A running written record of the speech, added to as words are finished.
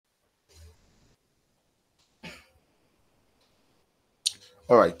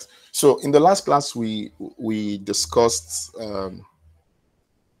All right. So in the last class, we discussed the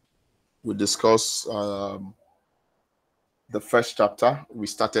first chapter. We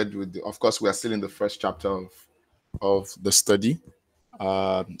started with, of course, we are still in the first chapter of the study,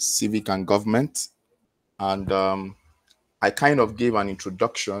 civic and government, and I kind of gave an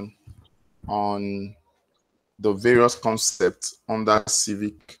introduction on the various concepts under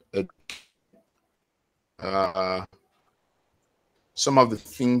civic education. Some of the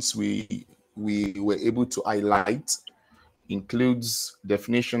things we were able to highlight includes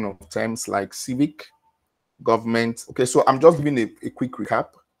definition of terms like civic, government. Okay, so I'm just giving a quick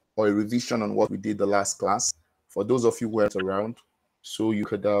recap or a revision on what we did the last class for those of you who weren't around, so you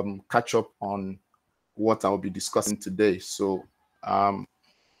could catch up on what I'll be discussing today. So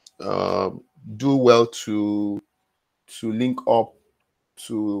do well to link up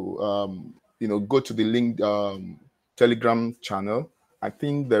to go to the link Telegram channel. I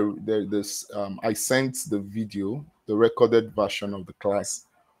think there's I sent the video, the recorded version of the class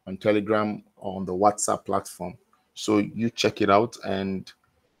on Telegram on the WhatsApp platform. So you check it out and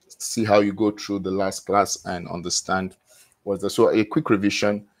see how you go through the last class and understand what's there. So a quick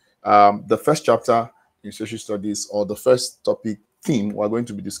revision. The first chapter in social studies, or the first topic theme we're going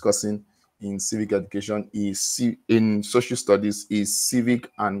to be discussing in civic education in social studies is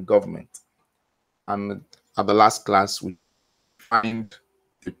civic and government. And at the last class, we defined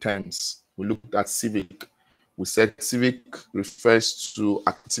the terms. We looked at civic. We said civic refers to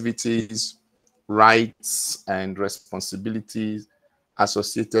activities, rights, and responsibilities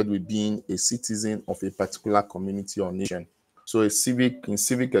associated with being a citizen of a particular community or nation. So in civic,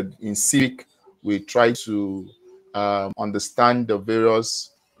 we try to understand the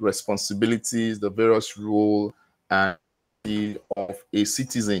various responsibilities, the various roles and of a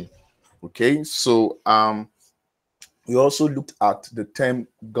citizen. Okay, so we also looked at the term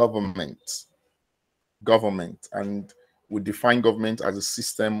government, and we define government as a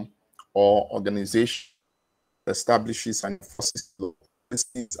system or organization that establishes and enforces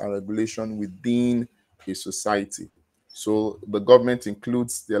policies and regulation within a society. So the government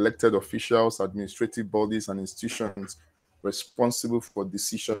includes the elected officials, administrative bodies, and institutions responsible for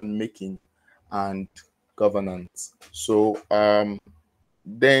decision making and governance. So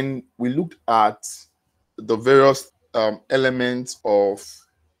then we looked at the various elements of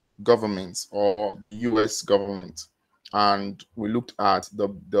government or U.S. government, and we looked at the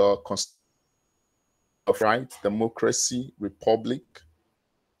constitution of right, democracy, republic,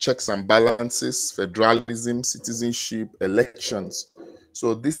 checks and balances, federalism, citizenship, elections.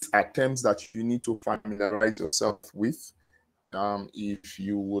 So these are terms that you need to familiarize yourself with if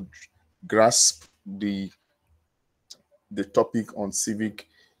you would grasp the topic on civic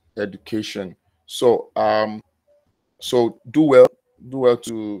education. So so do well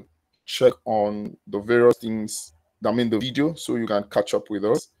to check on the various things, I mean the video, so you can catch up with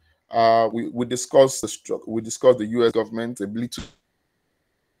us. We discussed the U.S. government ability to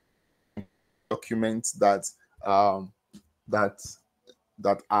documents that that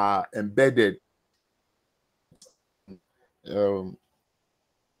are embedded and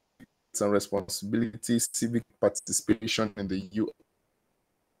responsibilities, civic participation in the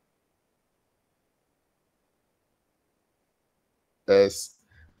U.S.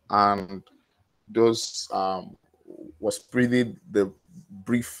 and those was pretty the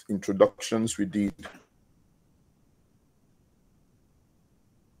brief introductions we did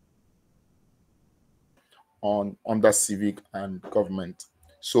on under civic and government.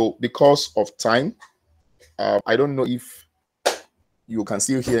 So because of time, I don't know if you can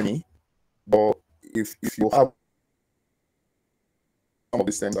still hear me, but if you have some of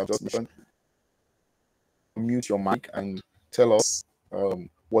these things I've just mentioned, mute your mic and tell us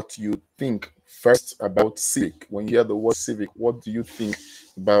what you think first about civic. When you hear the word civic, what do you think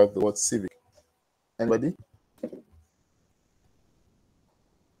about the word civic? Anybody?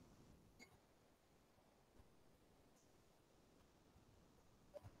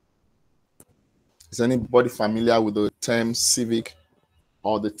 Is anybody familiar with the term civic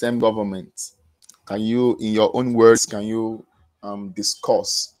or the term government? Can you, in your own words, can you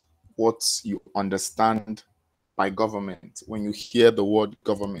discuss what you understand by government? When you hear the word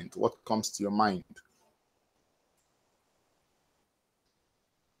government, what comes to your mind?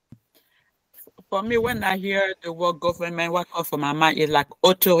 For me, when I hear the word government, what comes from my mind is like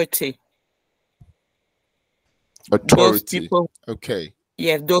authority. Authority. Those people, okay.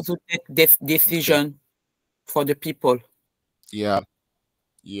 Yes, those who take this decision for the people. Yeah.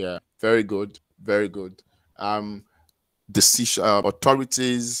 Very good. Decision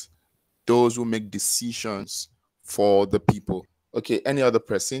authorities, those who make decisions for the people. Okay, any other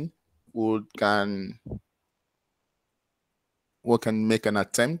person who can make an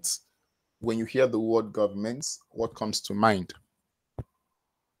attempt? When you hear the word government, what comes to mind?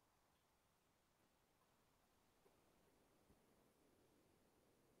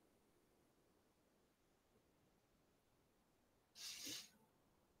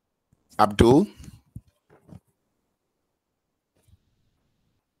 Abdul?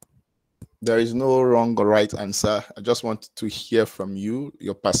 There is no wrong or right answer. I just want to hear from you,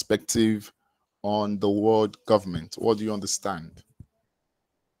 your perspective on the word government. What do you understand?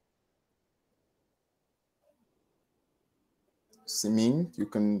 Simin, you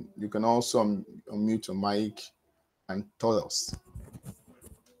can also unmute your mic and tell us.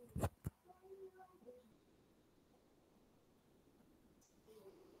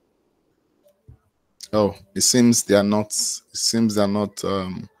 Oh, it seems they are not. It seems they're not.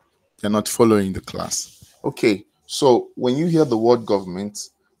 They're not following the class. Okay, so when you hear the word government,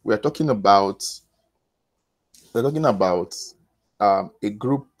 we're talking about. We're talking about a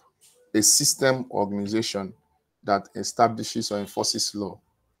group, a system organization that establishes or enforces law.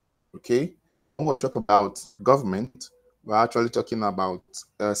 Okay, when we talk about government, we're actually talking about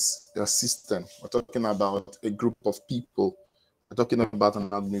a system. We're talking about a group of people. We're talking about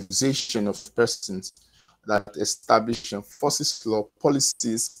an organization of persons that establish and enforces law,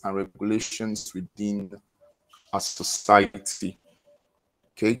 policies, and regulations within a society.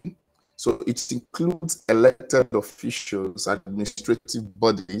 Okay, so it includes elected officials, administrative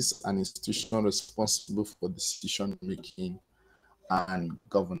bodies, and institutions responsible for decision making and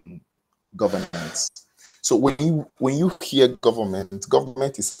governance. So when you hear government,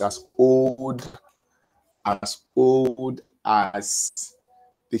 government is as old as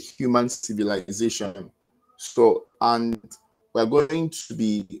the human civilization. So, and we're going to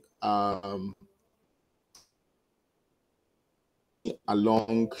be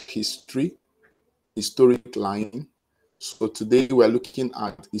along historic line. So today we're looking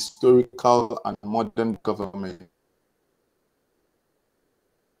at historical and modern government.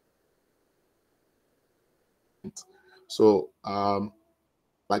 So,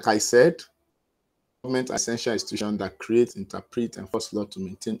 like I said, government are essential institutions that create, interpret, and enforce law to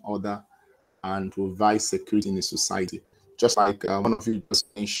maintain order and provide security in a society. Just like one of you just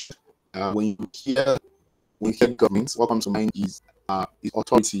mentioned, when you hear government, what comes to mind is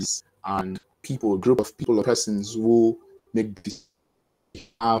authorities and people, a group of people or persons who make this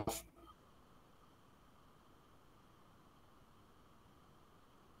have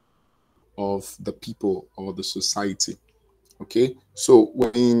of the people or the society. Okay, so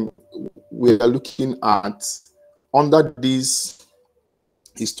when we are looking at under this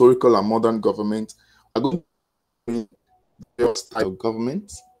historical and modern government, we're going to various type of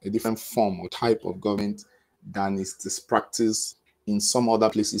government, a different form or type of government than is this practice in some other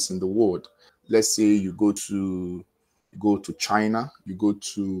places in the world. Let's say you go to China, you go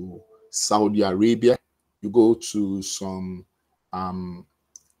to Saudi Arabia, you go to some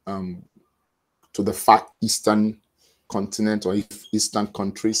to the far eastern continent or eastern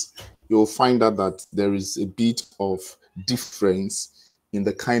countries, you'll find out that there is a bit of difference in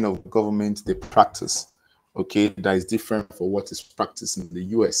the kind of government they practice. Okay, that is different for what is practiced in the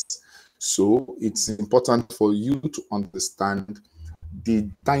US. So it's important for you to understand the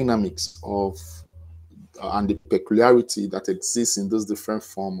dynamics of and the peculiarity that exists in those different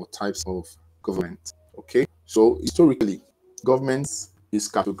forms or types of government. Okay, so historically, government is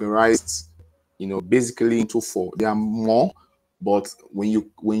categorized, basically into four. There are more, but when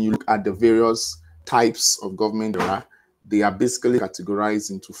you look at the various types of government there are, they are basically categorized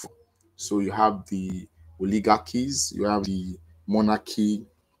into four. So you have the oligarchies, you have the monarchy,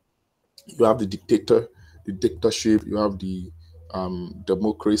 you have the dictatorship, you have the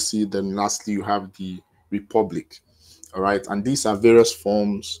democracy, then lastly you have the republic. All right, and these are various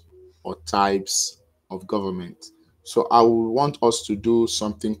forms or types of government. So I will want us to do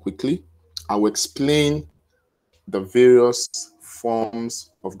something quickly. I will explain the various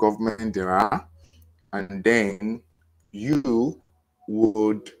forms of government there are, and then you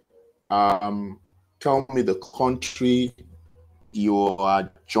would tell me the country you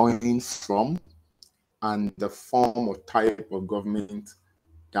are joining from and the form or type of government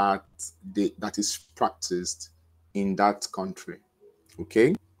that that is practiced in that country.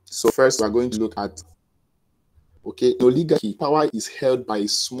 Okay, so first we're going to look at, okay, in oligarchy, power is held by a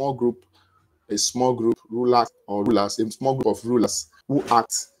small group rulers, a small group of rulers who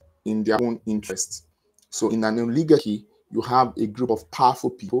act in their own interest. So in an oligarchy, you have a group of powerful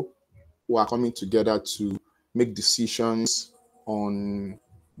people who are coming together to make decisions on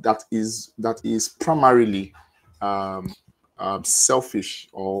that is primarily selfish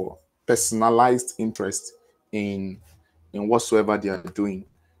or personalized interest in whatsoever they are doing.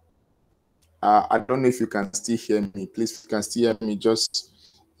 I don't know if you can still hear me. Please, if you can still hear me, just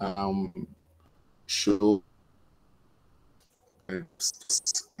show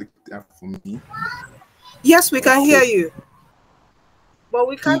click that for me. Yes, we can hear Okay. you, but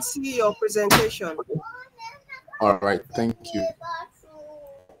we can't see your presentation. All right, thank you.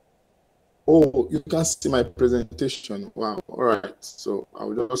 Oh, you can see my presentation. Wow. All right. So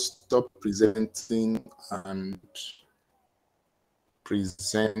I'll just stop presenting and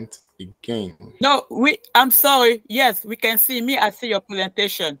present again. No, I'm sorry. Yes, we can see me. I see your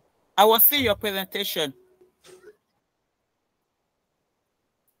presentation. I will see your presentation.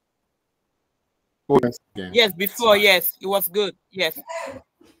 Oh, yes, again. Yes, before, yes, it was good. Yes.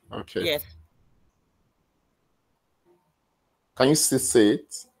 Okay. Yes. Can you still see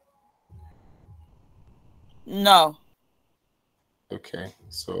it? No. Okay,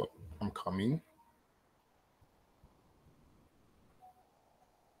 so I'm coming.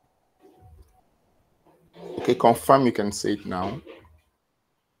 Okay, confirm you can see it now.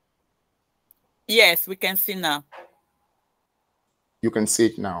 Yes, we can see now. You can see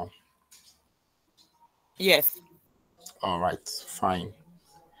it now. Yes. All right, fine.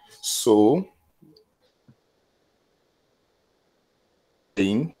 So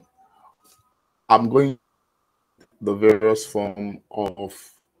I'm going the various form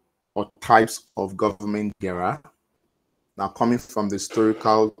of or types of government era. Now coming from the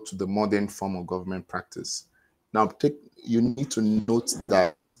historical to the modern form of government practice. Now you need to note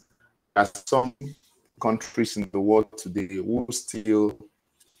that there are some countries in the world today who still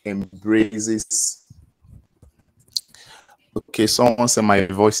embraces. Okay, someone said my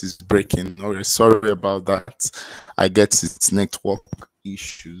voice is breaking. Okay, sorry about that. I get it's network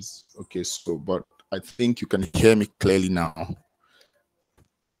issues. Okay, so but I think you can hear me clearly now.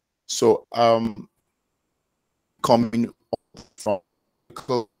 So coming from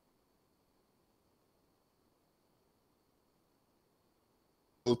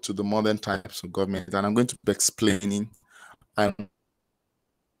to the modern types of government, and I'm going to be explaining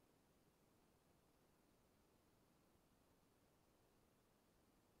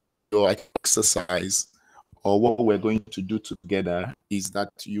your exercise, or what we're going to do together is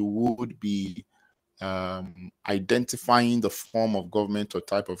that you would be identifying the form of government or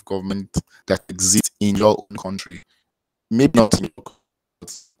type of government that exists in your own country. Maybe not in your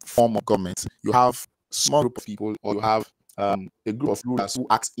form of government. You have a small group of people, or you have a group of rulers who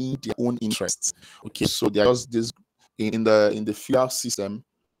act in their own interests. Okay, so there's this in the feudal system.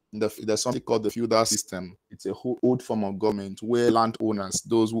 There's something called the feudal system. It's a whole old form of government where landowners,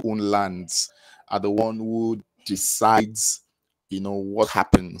 those who own lands, are the one who decides, what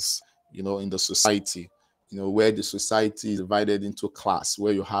happens, in the society. Where the society is divided into class,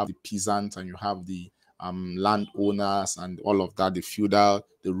 where you have the peasant and you have the landowners and all of that, the feudal,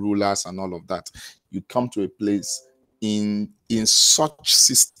 the rulers, and all of that. You come to a place in such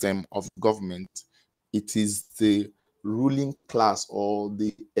system of government, it is the ruling class or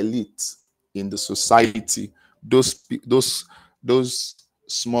the elite in the society, those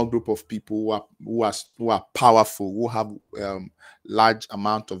small group of people who are powerful, who have large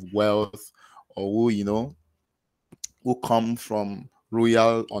amount of wealth, or who come from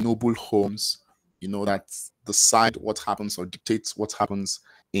royal or noble homes, that decide what happens or dictates what happens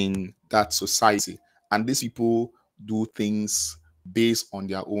in that society. And these people do things based on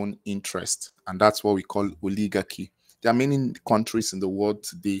their own interest. And that's what we call oligarchy. There are many countries in the world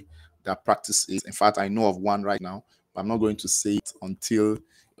today that practice it. In fact, I know of one right now, but I'm not going to say it until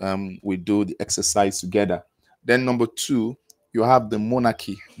we do the exercise together. Then number two, you have the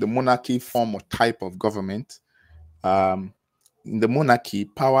monarchy. The monarchy form or type of government. In the monarchy,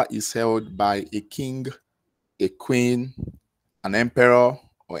 power is held by a king, a queen, an emperor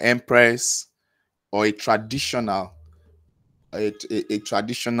or empress, or a traditional,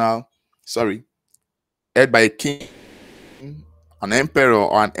 sorry, held by a king, an emperor,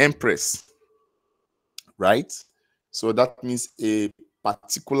 or an empress, right? So that means a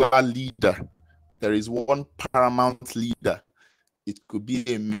particular leader. There is one paramount leader. It could be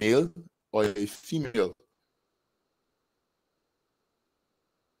a male or a female.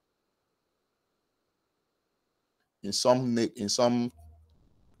 In some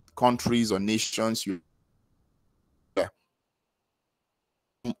countries or nations, you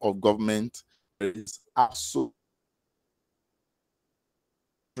of government, there is absolute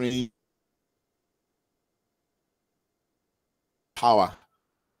power.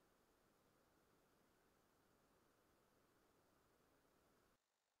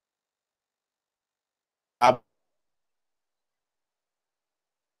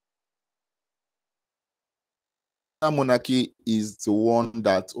 monarchy is the one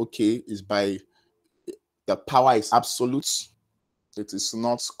that, okay, is by the power is absolute. It is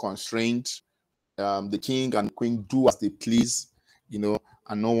not constrained. The king and queen do as they please,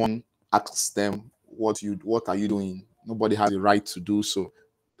 and no one asks them what are you doing. Nobody has the right to do so.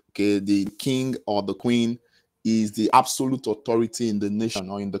 Okay, the king or the queen is the absolute authority in the nation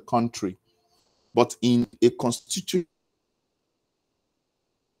or in the country. But in a constitutional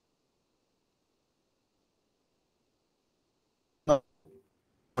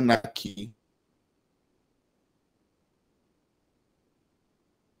monarchy,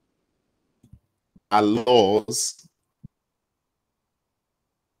 are laws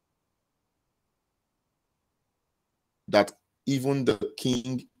that even the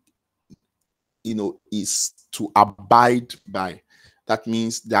king, is to abide by. That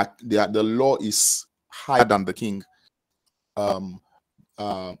means that the law is higher than the king.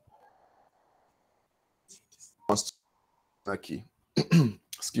 Monarchy.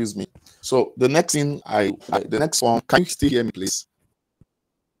 Excuse me. So the next thing, the next one, can you still hear me, please?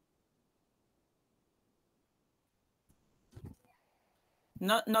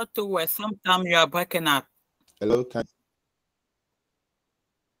 Not too well. Sometimes you are breaking up. Hello,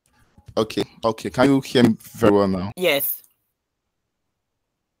 okay. Can you hear me very well now? Yes.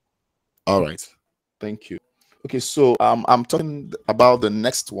 All right. Thank you. Okay, so I'm talking about the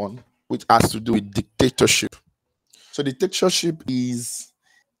next one, which has to do with dictatorship. So dictatorship is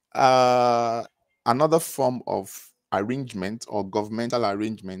another form of arrangement or governmental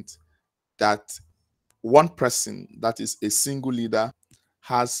arrangement that one person, that is a single leader,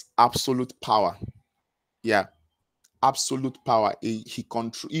 has absolute power. Yeah, absolute power. He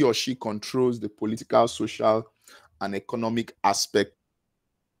or she controls the political, social, and economic aspect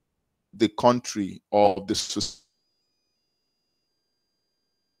of the country or the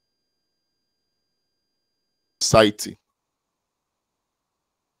society.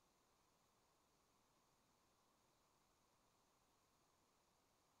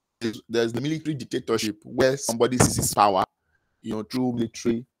 There's the military dictatorship where somebody seizes power, through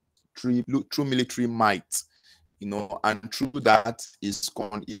military might, and through that is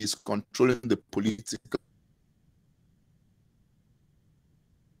controlling the political,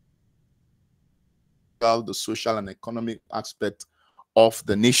 the social and economic aspect of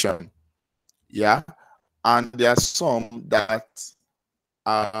the nation. Yeah, and there are some that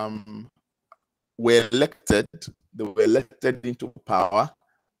were elected. They were elected into power,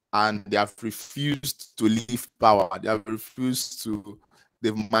 and they have refused to leave power.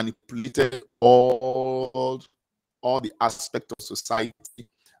 They've manipulated all the aspects of society,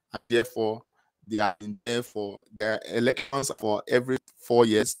 and therefore they are in there for their elections for every 4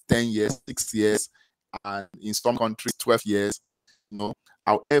 years, 10 years, 6 years, and in some countries 12 years.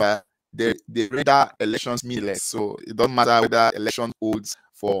 However, they render elections meaningless. So it doesn't matter whether election holds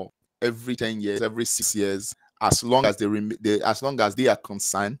for every 10 years, every 6 years, as long as as long as they are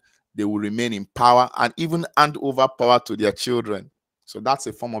concerned, they will remain in power and even hand over power to their children. So that's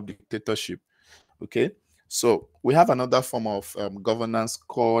a form of dictatorship. Okay, so we have another form of governance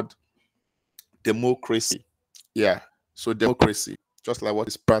called democracy. Yeah, so democracy, just like what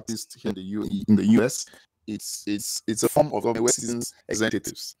is practiced here in the US, it's a form of government where citizens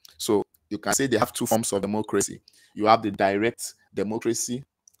representatives. So you can say they have two forms of democracy. You have the direct democracy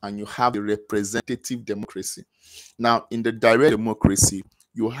and you have the representative democracy. Now, in the direct democracy,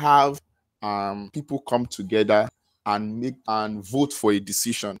 you have people come together and vote for a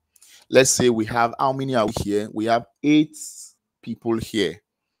decision. Let's say we have, how many are we here? We have 8 people here,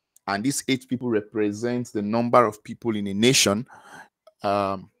 and these 8 people represent the number of people in a nation.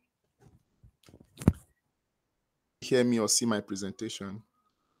 Hear me or see my presentation?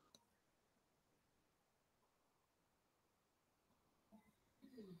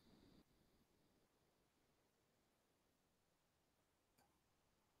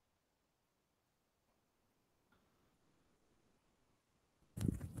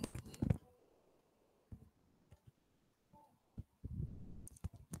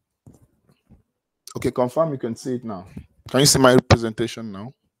 Okay, confirm you can see it now. Can you see my presentation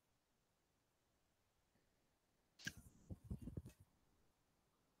now?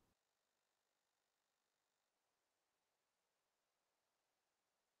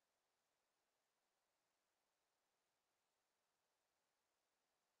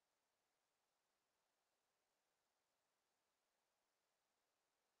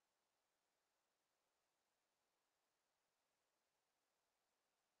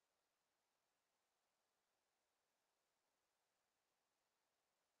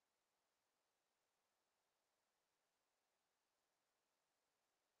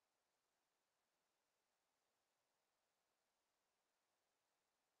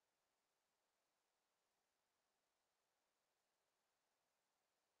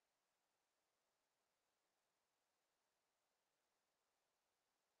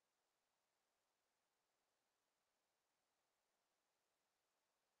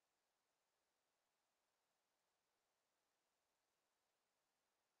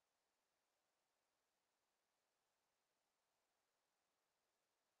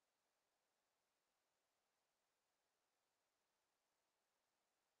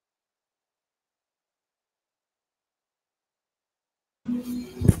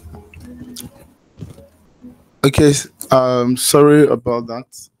 Okay, sorry about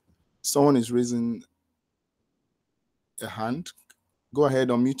that. Someone is raising a hand. Go ahead,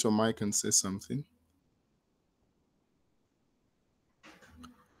 unmute your mic and say something.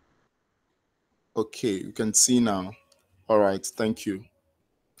 Okay, you can see now. All right, thank you.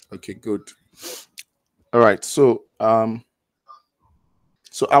 Okay, good. All right, so I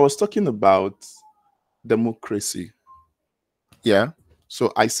was talking about democracy. Yeah.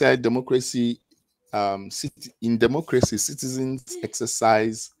 So I said democracy. In democracy, citizens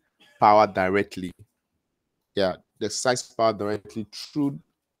exercise power directly. Yeah, they exercise power directly through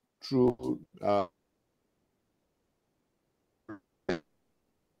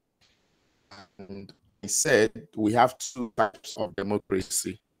and I said we have two types of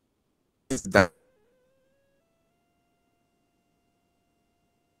democracy. Is that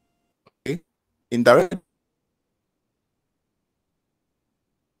okay? Indirect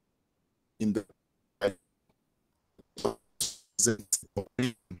in the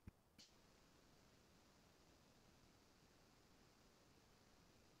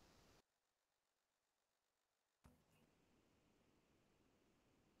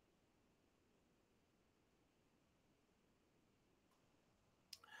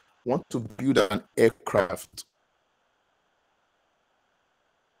want to build an aircraft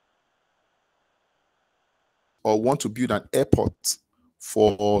or want to build an airport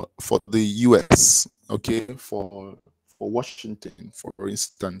for the US, okay, for Washington, for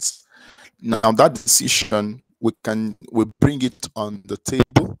instance. Now that decision we bring it on the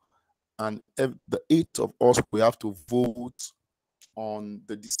table, and the 8 of us we have to vote on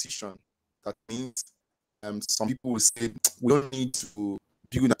the decision. That means some people will say we don't need to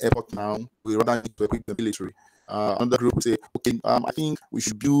build an airport now, we rather need to equip the military. Another group will say, okay, I think we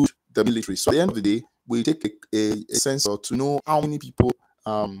should build the military. So at the end of the day, we take a sense to know how many people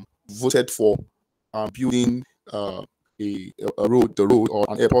voted for building a road, or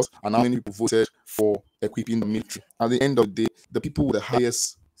an airport, and how many people voted for equipping the military. At the end of the day, the people with the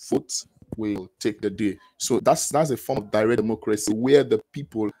highest votes will take the day. So that's a form of direct democracy where the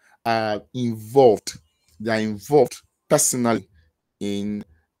people are involved. They are involved personally in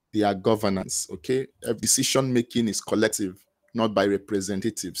their governance. Okay, decision making is collective, not by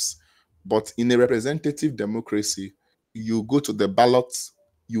representatives. But in a representative democracy, you go to the ballot,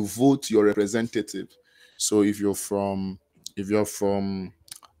 you vote your representative. So if you're from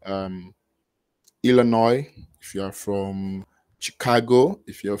Illinois, if you're from Chicago,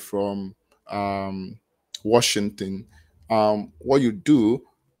 if you're from Washington, what you do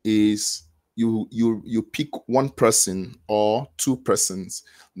is you pick one person or two persons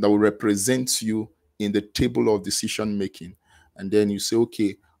that will represent you in the table of decision making, and then you say,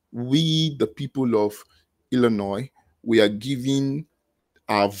 okay, we the people of Illinois, we are giving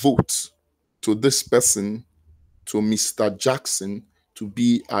our vote to this person, to Mr. Jackson, to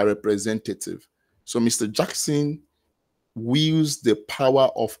be our representative. So Mr. Jackson wields the power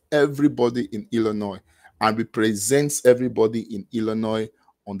of everybody in Illinois and represents everybody in Illinois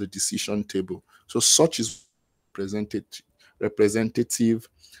on the decision table. So such is representative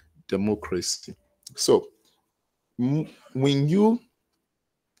democracy. So when you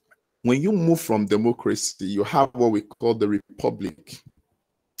move from democracy, you have what we call the republic.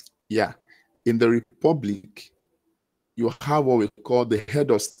 Yeah. In the republic, you have what we call the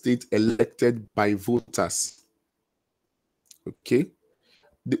head of state elected by voters. Okay.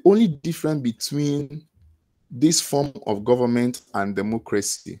 The only difference between this form of government and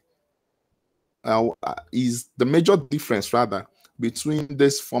democracy is the major difference, rather, between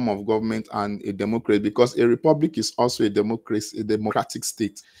this form of government and a democracy, because a republic is also a democracy, a democratic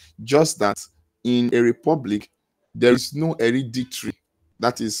state. Just that in a republic, there is no hereditary.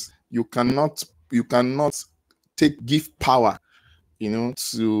 That is, you cannot give power,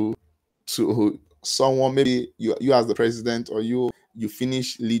 to someone. Maybe you as the president, or you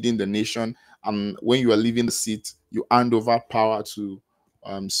finish leading the nation, and when you are leaving the seat, you hand over power to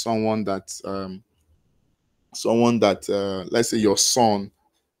someone that let's say your son.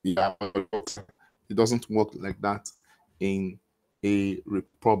 Yeah, it doesn't work like that in a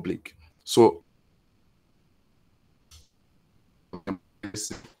republic. So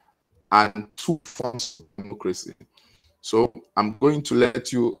and two forms of democracy. So I'm going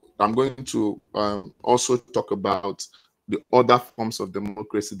to also talk about the other forms of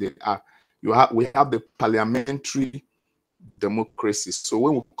democracy there are. We have the parliamentary democracy. So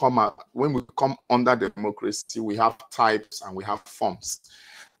when we come under democracy, we have types and we have forms.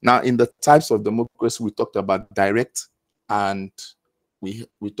 Now, in the types of democracy, we talked about direct and we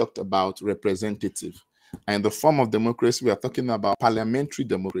talked about representative. And the form of democracy, we are talking about parliamentary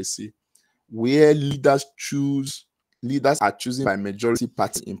democracy, where leaders are chosen by majority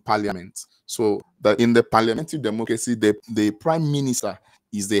party in parliament. So in the parliamentary democracy, the prime minister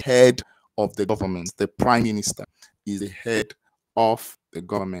is the head of the government. The prime minister is the head of the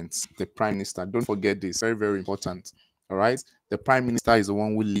government. The prime minister, don't forget this, very, very important. All right. The prime minister is the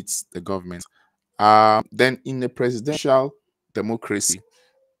one who leads the government. Then in the presidential democracy,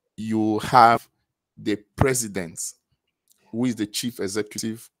 you have the president, who is the chief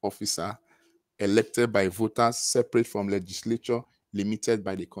executive officer, elected by voters, separate from legislature, limited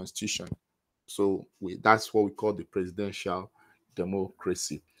by the constitution. So that's what we call the presidential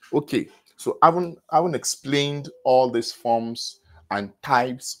democracy. Okay, so I haven't explained all these forms and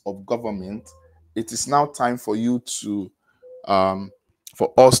types of government. It is now time for you to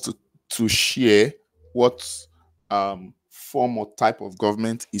for us to share what form or type of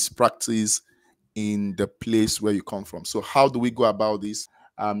government is practiced in the place where you come from. So how do we go about this?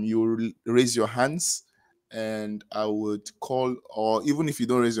 You raise your hands and I would call, or even if you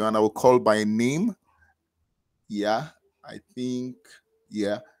don't raise your hand, I will call by name. Yeah, I think,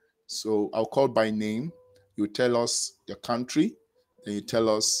 yeah. So I'll call by name. You tell us your country, then you tell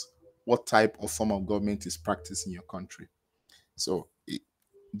us what type of form of government is practiced in your country. So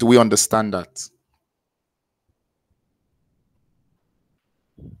do we understand that?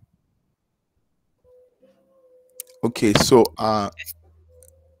 Okay, so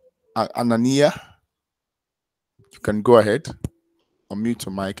Anania, you can go ahead, unmute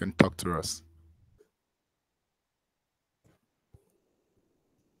your mic and talk to us.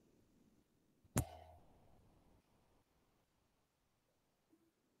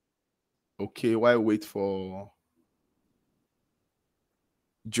 Okay, while I wait for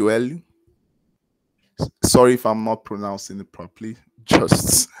Joel. Sorry if I'm not pronouncing it properly.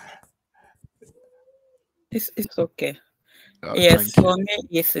 Just It's okay. Yes, for me,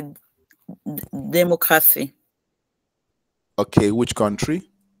 it's a democracy. Okay, which country?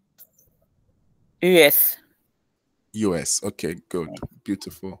 US. US. Okay, good.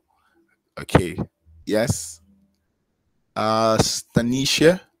 Beautiful. Okay. Yes.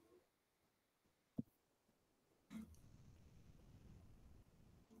 Stanisha.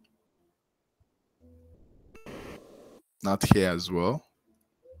 Not here as well.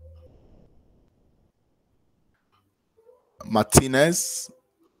 Martinez.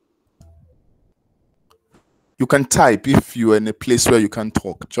 You can type if you're in a place where you can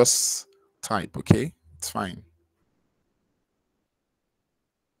talk. Just type, okay? It's fine.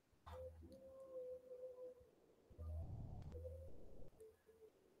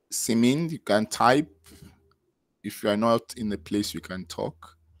 Simin, you can type if you are not in a place you can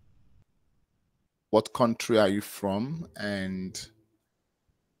talk. What country are you from and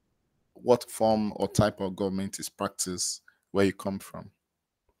what form or type of government is practiced where you come from?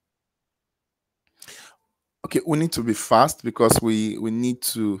 Okay, we need to be fast because we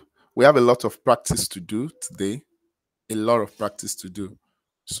have a lot of practice to do today. A lot of practice to do.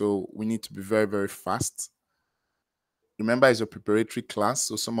 So we need to be very, very fast. Remember, it's a preparatory class,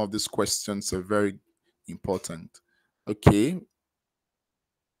 so some of these questions are very important. Okay.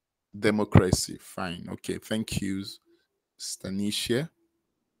 Democracy, fine. Okay, thank you, Stanisha.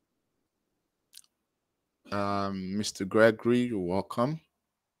 Mr. Gregory, you're welcome.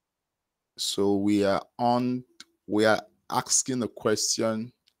 So we are asking a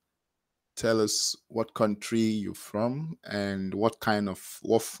question. Tell us what country you're from and what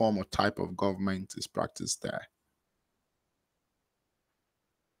form or type of government is practiced there.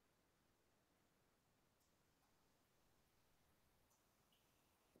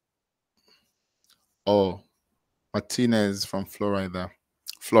 Oh, Martinez from Florida.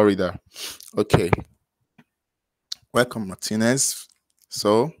 Okay. Welcome, Martinez.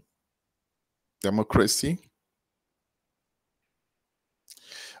 So, democracy.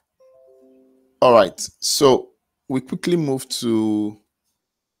 All right. So we quickly move to.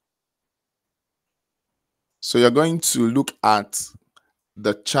 So you're going to look at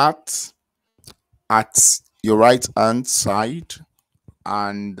the chart at your right hand side,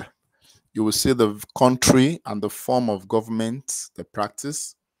 and you will see the country and the form of government, the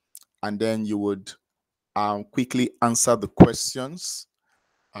practice, and then you would quickly answer the questions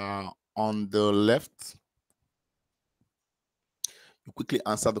on the left. You quickly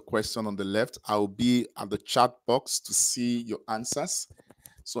answer the question on the left. I will be at the chat box to see your answers.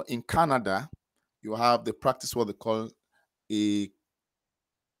 So in Canada, you have the practice what they call a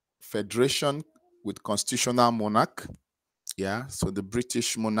federation with constitutional monarch. Yeah, so the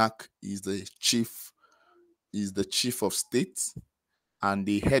British monarch is the chief of state, and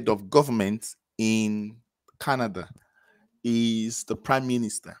the head of government In Canada is the prime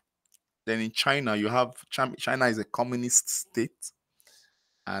minister. Then in China, you have China is a communist state,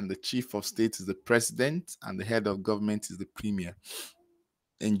 and the chief of state is the president, and the head of government is the premier.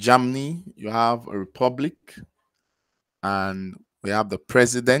 In Germany, you have a republic, and we have the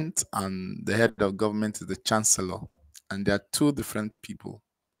president, and the head of government is the chancellor. And they are two different people.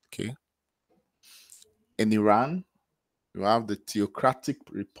 Okay. In Iran, you have the theocratic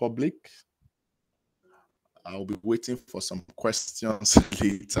republic. I'll be waiting for some questions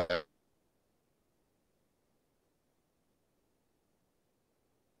later.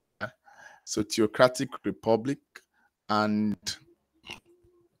 So theocratic republic, and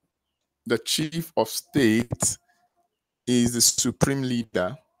the chief of state is the supreme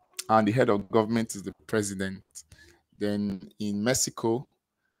leader, and the head of government is the president. Then in Mexico,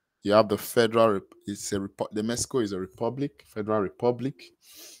 you have the federal. The Mexico is a republic, federal republic.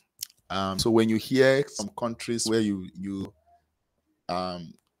 So when you hear some countries where you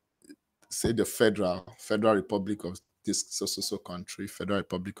say the federal republic of this so country, federal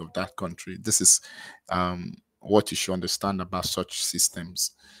republic of that country, this is what you should understand about such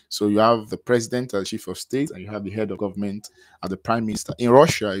systems. So you have the president as chief of state, and you have the head of government as the prime minister. In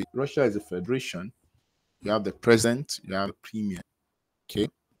Russia is a federation. You have the president, you have the premier. Okay,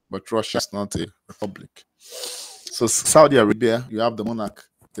 but Russia is not a republic. So Saudi Arabia, you have the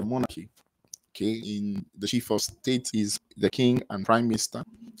monarchy. Okay, in the chief of state is the king and prime minister,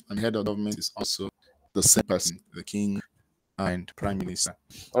 and the head of government is also the same person, the king and prime minister.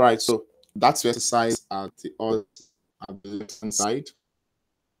 All right, so that's your exercise at the left-hand side.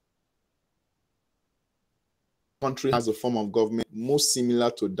 Country has a form of government most similar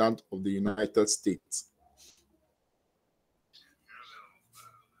to that of the United States.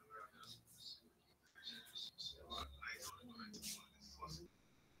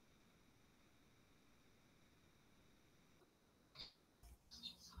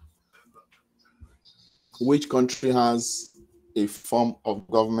 Which country has a form of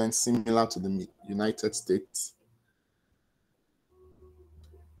government similar to the United States?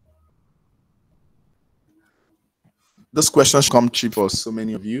 This question should come cheap for so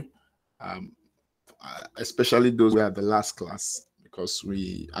many of you, especially those who are the last class, because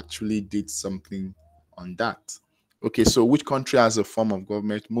we actually did something on that. Okay, so which country has a form of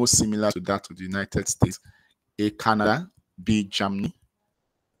government most similar to that of the United States? A, Canada. B, Germany.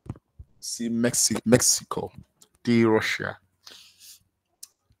 C, Mexico. D, Russia.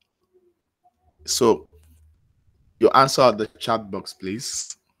 So your answer at the chat box,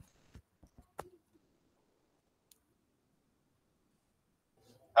 please.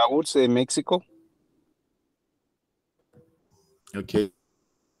 I would say Mexico. Okay.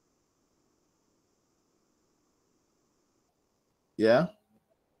 Yeah.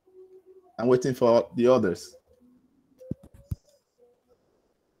 I'm waiting for the others.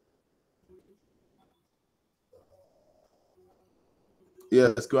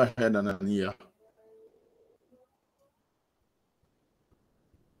 Yes, go ahead, Anania.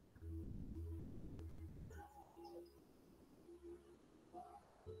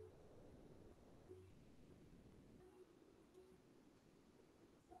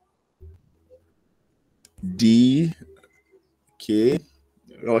 D. Okay.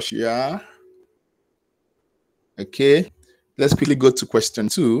 Russia. Okay. Let's quickly go to question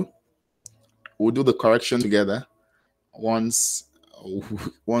 2. We'll do the correction together once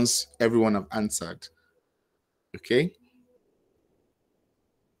everyone have answered. Okay.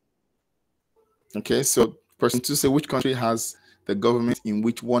 Okay. So question 2 say which country has the government in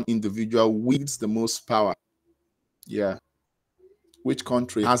which one individual wields the most power? Yeah. Which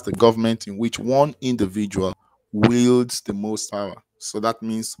country has the government in which one individual wields the most power? So that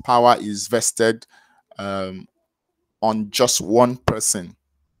means power is vested on just one person.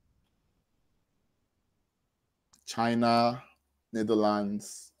 China,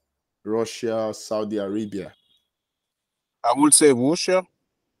 Netherlands, Russia, Saudi Arabia. I would say Russia.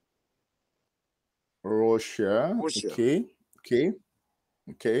 Russia. Okay.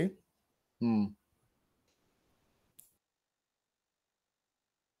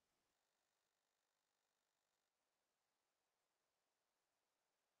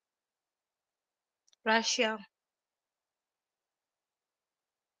 Russia.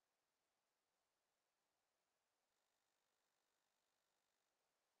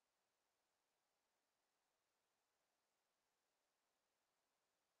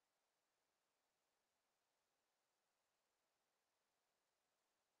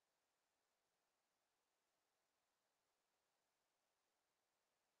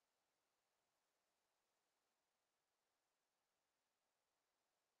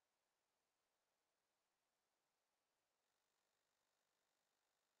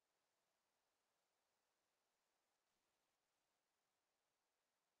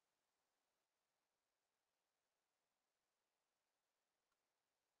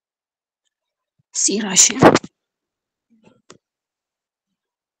 C. Russia.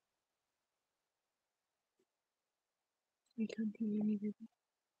 I can't hear anything.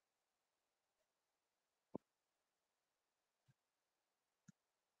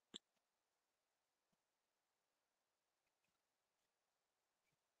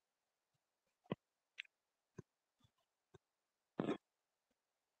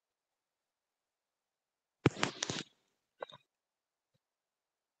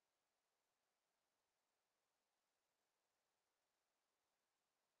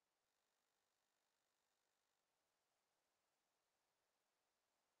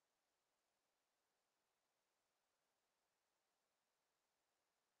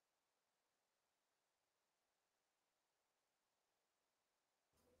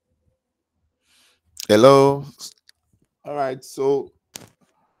 Hello. All right. So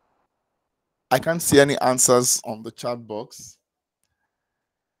I can't see any answers on the chat box.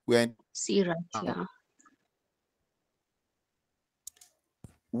 C. Russia.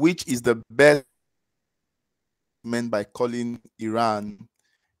 Which is the best meant by calling Iran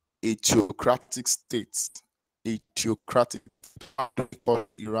a theocratic state? A theocratic. How do we call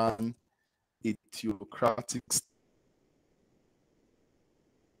Iran a theocratic state?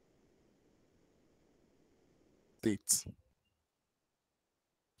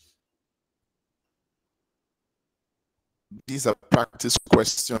 These are practice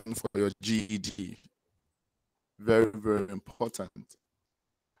questions for your GED. Very, very important.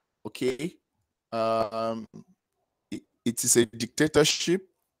 Okay. It is a dictatorship.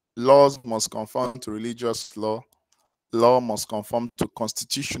 Laws must conform to religious law. Law must conform to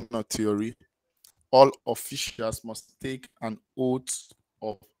constitutional theory. All officials must take an oath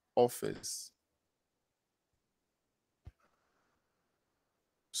of office.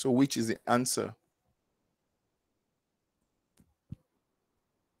 So which is the answer?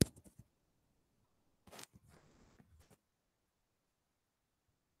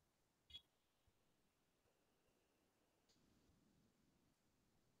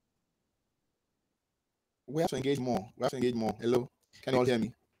 We have to engage more. We have to engage more. Hello, can you all hear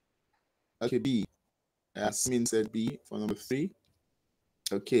me? Okay, B. Simin said B for number 3.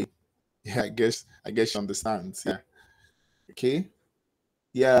 Okay. Yeah, I guess she understands. Yeah. Okay.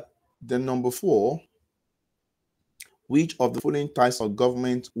 Yeah. Then number 4. Which of the following types of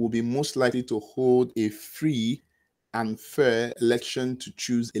government will be most likely to hold a free and fair election to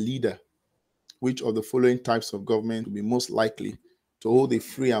choose a leader? Which of the following types of government will be most likely to hold a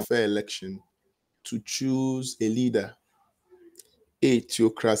free and fair election to choose a leader? A.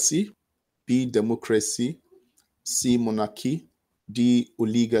 Theocracy. B. Democracy. C. Monarchy. D.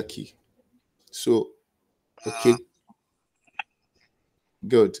 Oligarchy. So, okay.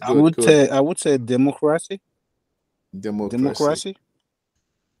 Good. I would say democracy. Democracy.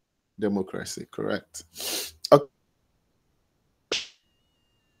 Democracy, correct. Okay.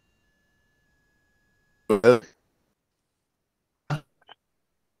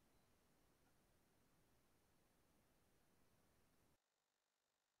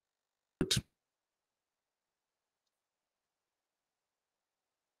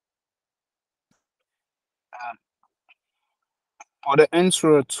 For the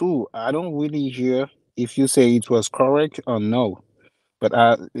answer too, I don't really hear if you say it was correct or no. But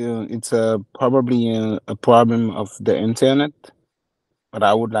it's probably a problem of the internet. But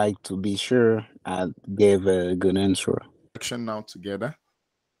I would like to be sure I gave a good answer. Now together.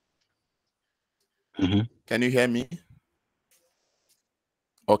 Mm-hmm. Can you hear me?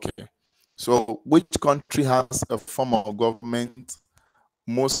 Okay. So, which country has a form of government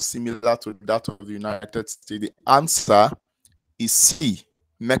most similar to that of the United States? The answer is C,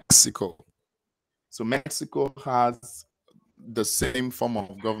 Mexico. So, Mexico has the same form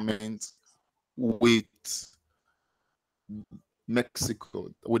of government with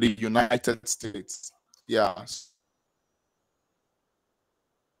with the United States. Yeah.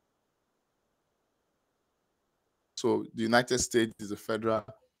 So the United States is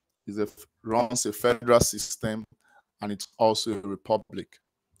runs a federal system, and it's also a republic.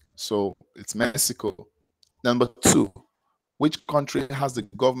 So it's Mexico. Number 2, which country has the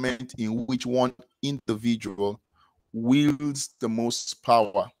government in which one individual wields the most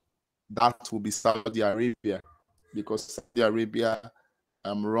power? That will be Saudi Arabia, because Saudi Arabia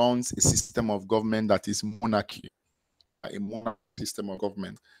runs a system of government that is monarchy, a monarch system of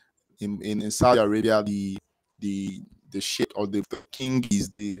government. In Saudi Arabia, the sheikh or the king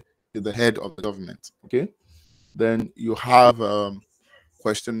is the head of the government. Okay. Then you have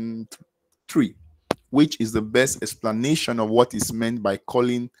question 3, which is the best explanation of what is meant by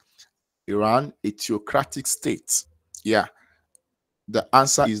calling Iran a theocratic state? Yeah. The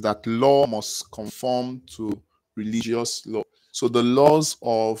answer is that law must conform to religious law. So the laws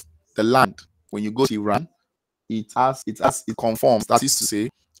of the land, when you go to Iran, it conforms. That is to say,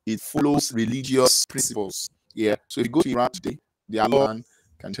 it follows religious principles. Yeah. So if you go to Iran today, their law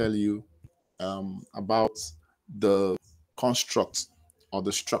can tell you about the construct or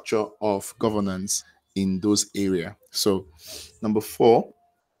the structure of governance in those areas. So number 4,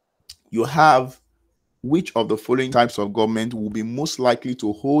 you have which of the following types of government will be most likely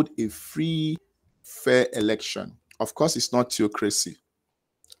to hold a free, fair election? Of course, it's not theocracy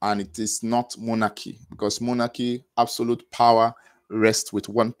and it is not monarchy, because monarchy, absolute power rests with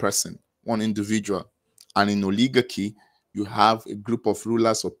one person, one individual. And in oligarchy, you have a group of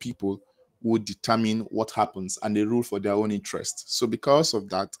rulers or people who determine what happens and they rule for their own interest. So because of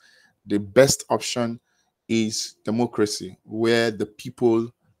that, the best option is democracy, where the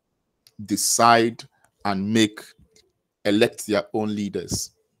people decide and elect their own leaders.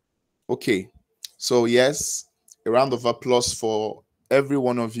 Okay, so yes, a round of applause for every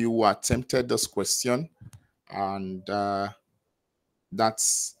one of you who attempted this question, and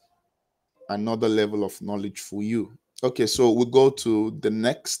that's another level of knowledge for you. Okay, so we'll go to the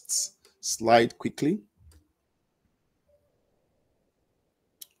next slide quickly.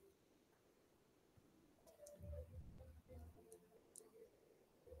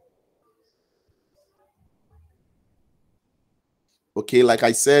 Okay, like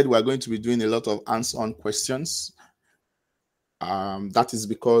I said, we're going to be doing a lot of answer-on questions. That is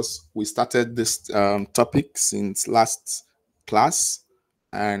because we started this topic since last class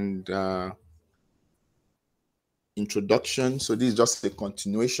and introduction. So this is just a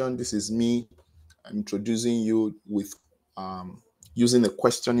continuation. This is me introducing you with using a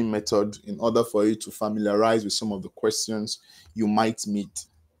questioning method in order for you to familiarize with some of the questions you might meet.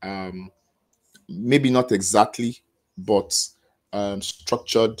 Maybe not exactly, but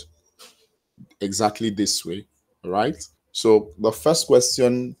structured exactly this way. All right. So the first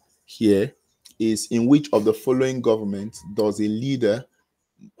question here is, in which of the following government does a leader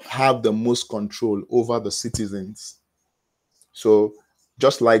have the most control over the citizens? So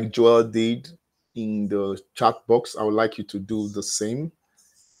just like Joel did in the chat box, I would like you to do the same.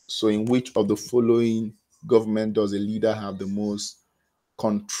 So in which of the following government does a leader have the most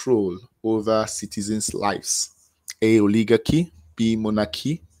control over citizens' lives? A, oligarchy; B,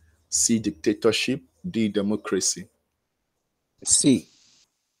 monarchy; C, dictatorship; D, democracy. See.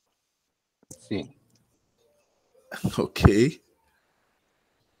 Okay.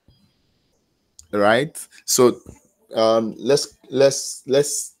 All right. So let's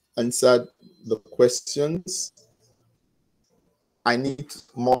answer the questions. I need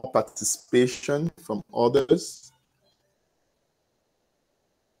more participation from others.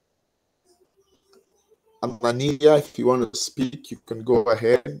 Anania, if you want to speak, you can go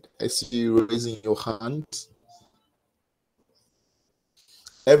ahead. I see you raising your hand.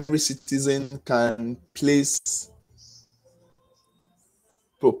 Every citizen can place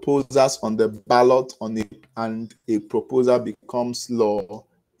proposals on the ballot and a proposal becomes law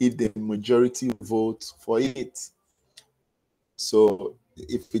if the majority votes for it. So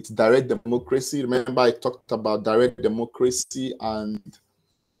if it's direct democracy, remember I talked about direct democracy and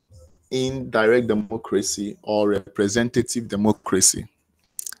indirect democracy or representative democracy.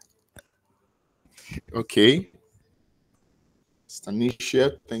 Okay.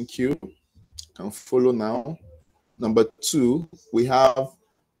 Stanisha, thank you. Can follow now. Number 2, we have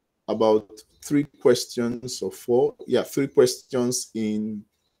about 3 questions or 4. Yeah, 3 questions in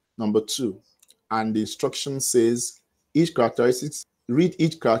number 2. And the instruction says, read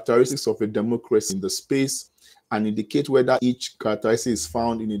each characteristics of a democracy in the space and indicate whether each characteristic is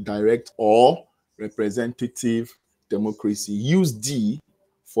found in a direct or representative democracy. Use D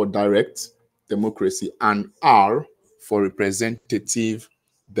for direct democracy and R for representative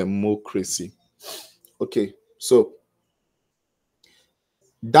democracy. Okay, so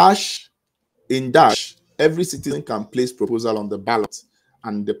in dash, every citizen can place proposal on the ballot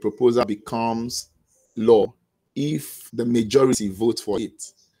and the proposal becomes law if the majority votes for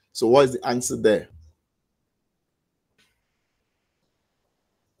it. So what is the answer there?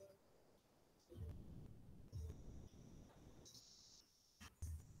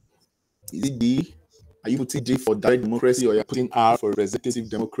 Is it D? Are you putting D for direct democracy or you're putting R for representative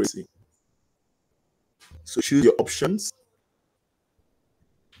democracy? So choose your options.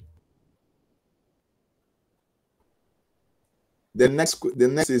 The next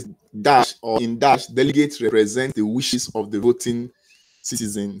is dash, or in dash, delegates represent the wishes of the voting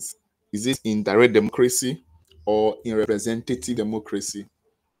citizens. Is it in direct democracy or in representative democracy?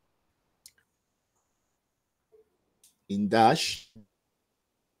 In dash,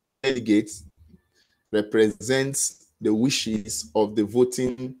 delegates represents the wishes of the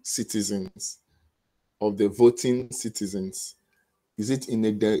voting citizens. Is it in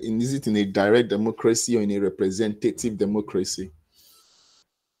a direct democracy or in a representative democracy?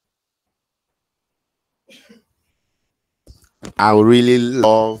 I would really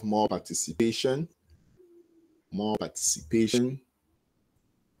love more participation. More participation.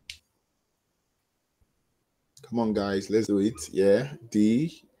 Come on, guys, let's do it. Yeah,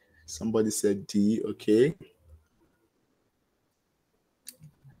 D. Somebody said D. Okay.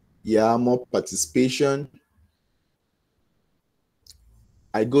 Yeah, more participation.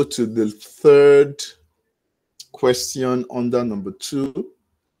 I go to the third question under number 2.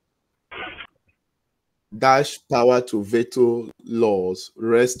 Dash power to veto laws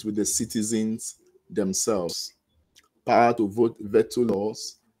rests with the citizens themselves. Power to veto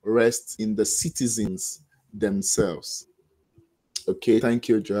laws rests in the citizens themselves. Okay, thank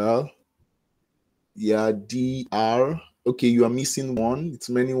you, Joel. Yeah, DR. Okay, you are missing one. It's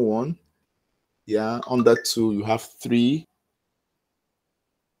many one. Yeah, under 2, you have 3.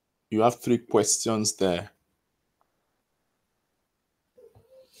 You have 3 questions there.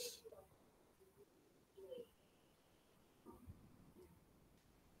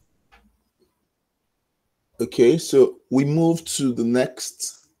 Okay, so we move to the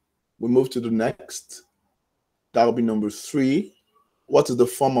next. That will be number 3. What is the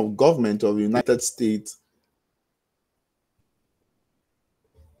form of government of the United States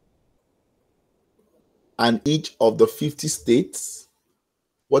and each of the 50 states?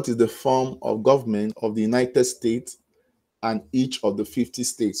 What is the form of government of the United States and each of the 50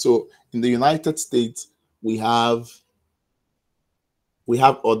 states? So in the United States, we have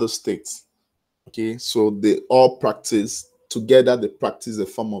other states. Okay, so they all practice together, they practice a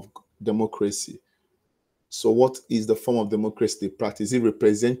form of democracy. So what is the form of democracy they practice? Is it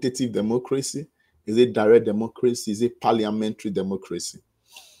representative democracy? Is it direct democracy? Is it parliamentary democracy?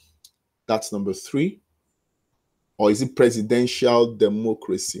 That's number 3. Or is it presidential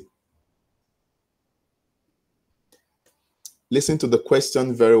democracy? Listen to the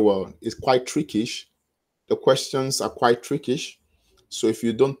question very well. It's quite trickish. The questions are quite trickish. So if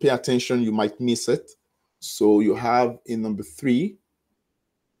you don't pay attention, you might miss it. So you have in number 3,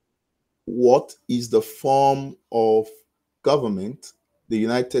 what is the form of government the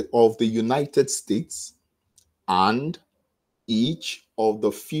United States and each of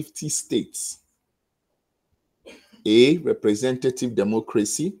the 50 states? A, representative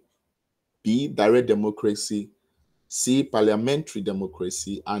democracy. B, direct democracy. C, parliamentary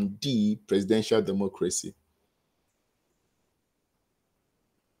democracy. And D, presidential democracy.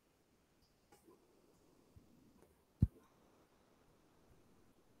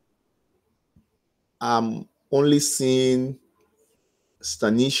 I'm only seeing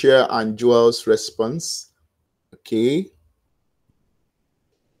Stanisha and Joel's response. Okay.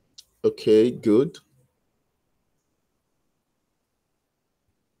 Okay, good.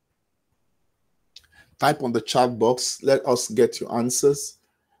 Type on the chat box. Let us get your answers.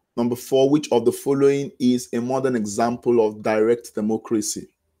 Number 4, which of the following is a modern example of direct democracy?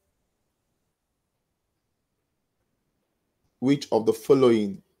 Which of the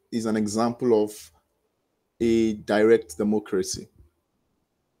following is an example of a direct democracy?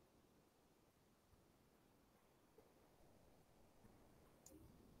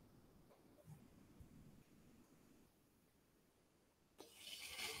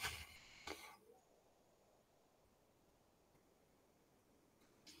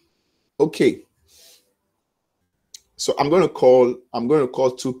 Okay. So I'm going to call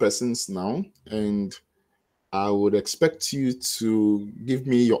 2 persons now, and I would expect you to give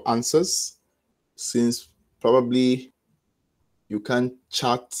me your answers, since probably you can't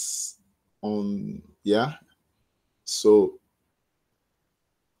chat on, yeah. So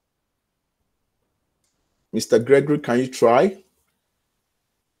Mr. Gregory, can you try?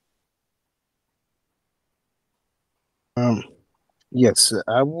 Yes,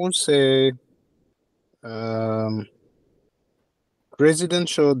 I would say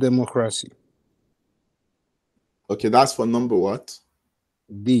presidential democracy. Okay, that's for number what?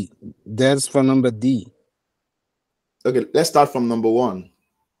 D. That's for number D. Okay, let's start from number 1.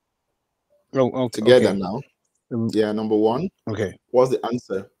 Oh, okay. Together Okay. now. Yeah, number 1. Okay. What's the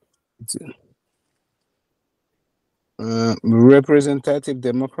answer? It's, representative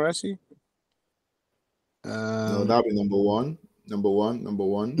democracy. No, that'll be number 1. Number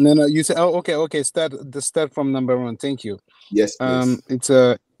 1. No, you say, oh, okay. Start from number 1. Thank you. Yes, please. It's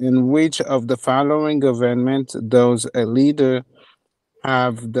in which of the following government does a leader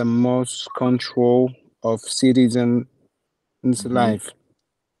have the most control of citizens' life?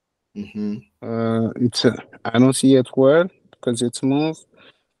 It's I don't see it well because it's moved.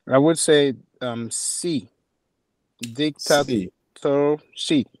 I would say C. C. Dictatorship.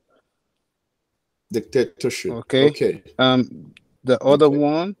 Dictatorship. Okay. Okay. The other Okay.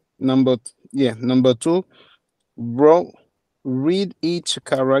 one, number two, read each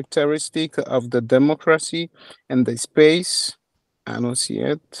characteristic of the democracy and the space. I don't see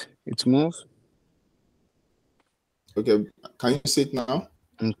it. It's moved. Okay. Can you see it now?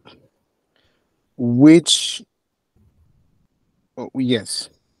 Which? Oh, yes.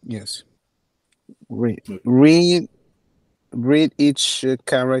 Read. Okay. Read each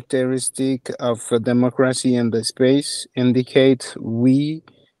characteristic of a democracy and the space. Indicate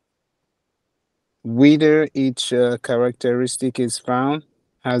whether each characteristic is found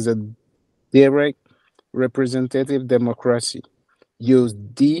as a direct representative democracy. Use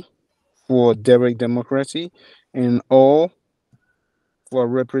D for direct democracy and O for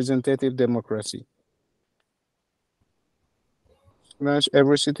representative democracy. Slash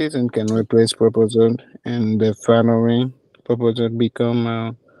every citizen can replace proposal and the following proposal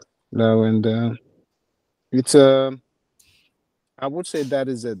become law and it's a I would say that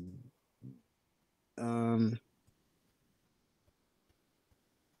is a um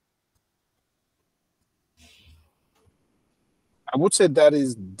I would say that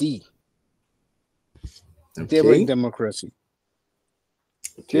is D. Direct Okay. democracy.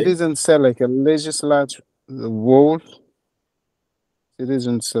 Okay. Citizens select a legislature vote.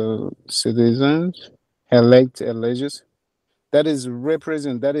 Citizens elect a legislature. That is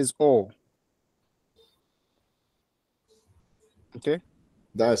represent. That is all. Okay.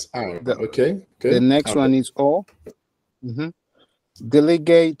 That's R. The Okay. the Okay. next one is all.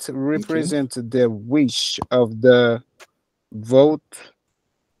 Delegate Okay. represent the wish of the vote.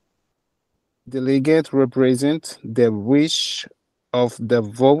 Delegate represent the wish of the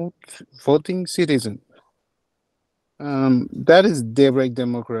voting citizen. That is direct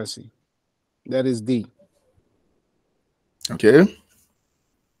democracy. That is D. Okay.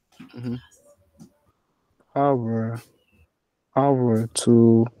 Power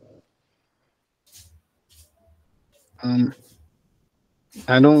to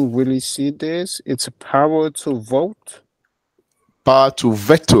I don't really see this. It's a power to vote. Power to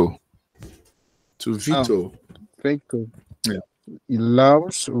veto. To Oh, veto. veto. Yeah.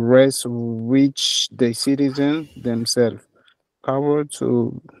 Laws rest which the citizen themselves. Power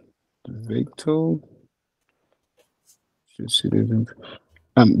to veto the citizen.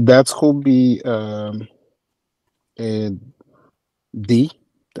 That could be a D.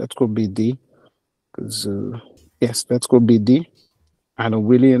 That could be D. Because yes, that could be D. I don't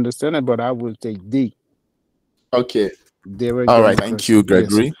really understand it, but I will take D. Okay. Direct All right. democracy. Thank you, Yes.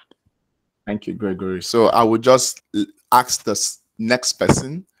 Gregory. Thank you, Gregory. So I will just ask the next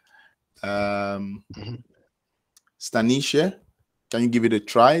person. Stanisha, can you give it a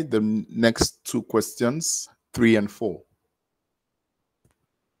try? The next two questions, 3 and 4.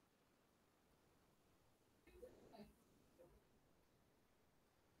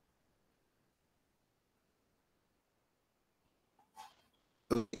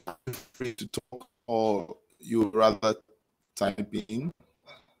 Free to talk, or you rather type in.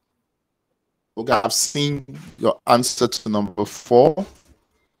 Okay, I've seen your answer to number 4.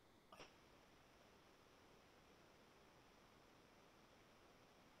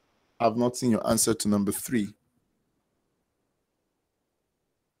 I've not seen your answer to number 3.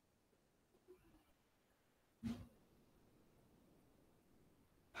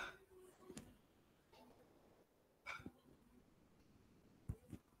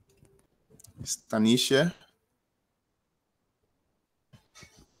 Stanisha.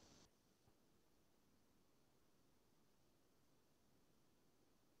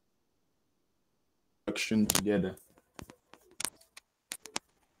 Action together.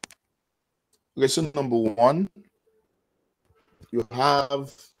 Okay, so number 1, you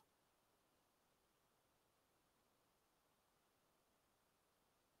have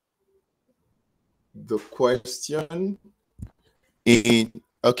the question in,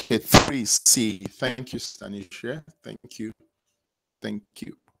 okay, 3C. Thank you, Stanisha. Thank you. Thank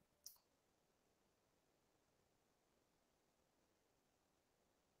you.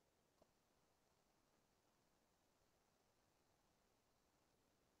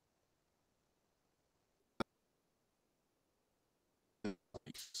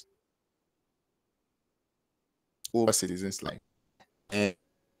 Over citizens' life and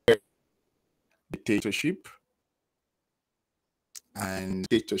dictatorship. And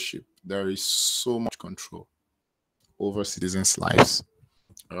dictatorship, there is so much control over citizens' lives.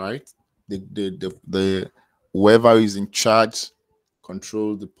 All right, the whoever is in charge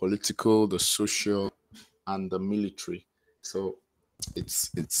control the political, the social, and the military. So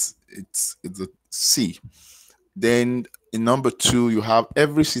it's a C. Then in number 2, you have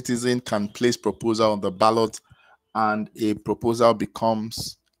every citizen can place proposal on the ballot, and a proposal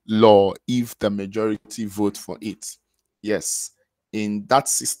becomes law if the majority vote for it. Yes, in that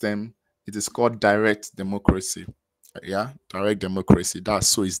system, it is called direct democracy. Yeah, direct democracy. That's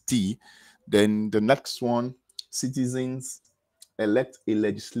so it's D. Then the next one, citizens elect a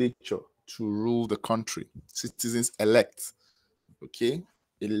legislature to rule the country. Citizens elect, okay,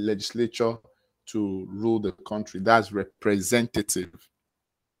 a legislature to rule the country. That's representative.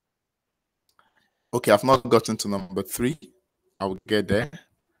 Okay, I've not gotten to number 3. I will get there.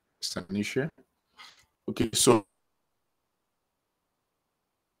 Stanisha. Okay, so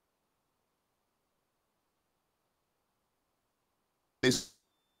this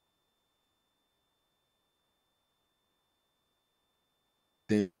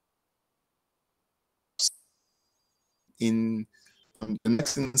in the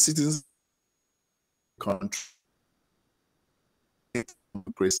next in citizens country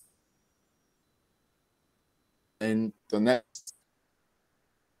democracy, and the next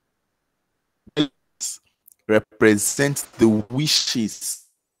represents the wishes.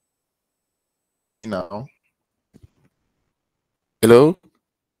 Now, hello.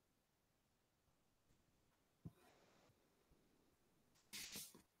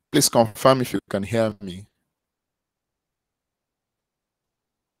 Please confirm if you can hear me.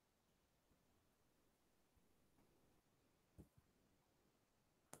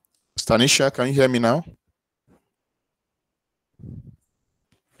 Stanisha, can you hear me now?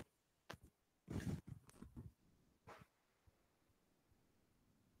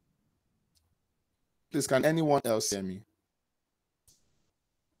 Please, can anyone else hear me?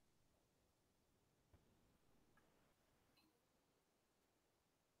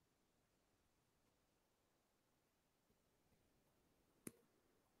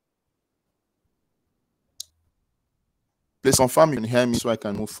 Please confirm you can hear me so I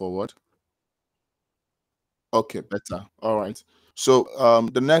can move forward. Okay, better. All right. So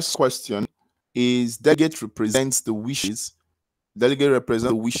the next question is delegate represents the wishes. Delegate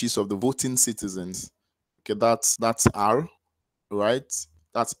represents the wishes of the voting citizens. Okay, that's R, right?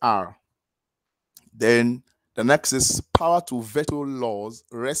 That's R. Then the next is power to veto laws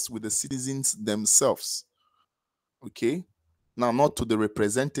rests with the citizens themselves. Okay. Now, not to the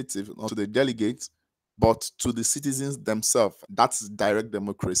representative, not to the delegates, but to the citizens themselves. That's direct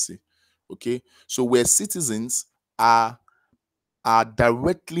democracy. Okay. So where citizens are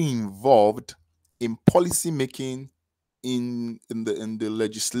directly involved in policy making, in the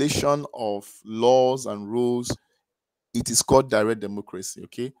legislation of laws and rules, it is called direct democracy.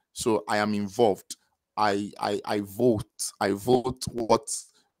 Okay, so I am involved. I vote what,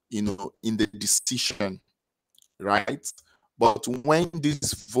 in the decision, right? But when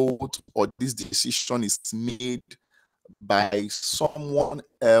this vote or this decision is made by someone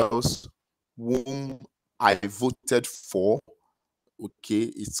else whom I voted for, okay,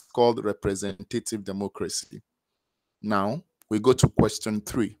 it's called representative democracy. Now we go to question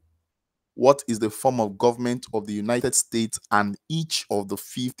 3. What is the form of government of the United States and each of the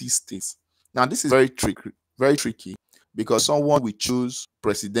 50 states? Now, this is very tricky, because someone will choose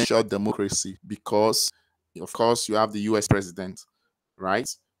presidential democracy because, of course, you have the US president, right?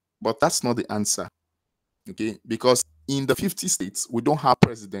 But that's not the answer, okay? Because in the 50 states, we don't have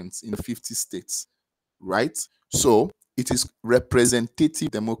presidents in the 50 states, right? So it is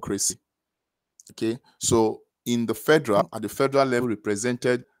representative democracy, okay? So in the federal, at the federal level,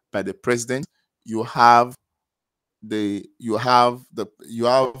 represented by the president, you have a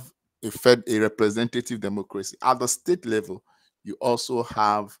representative democracy. At the state level, you also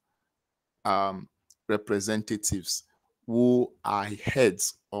have representatives who are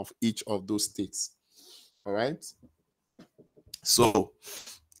heads of each of those states. All right. So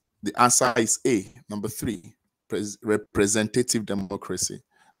the answer is A, number 3, representative democracy.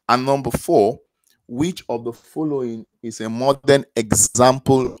 And number 4, which of the following is a modern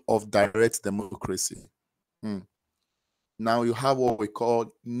example of direct democracy? Now you have what we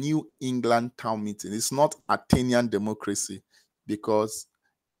call New England town meeting. It's not Athenian democracy, because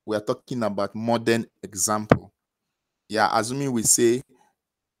we are talking about modern example. Yeah, assuming we say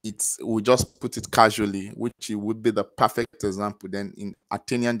we just put it casually, which it would be the perfect example, then in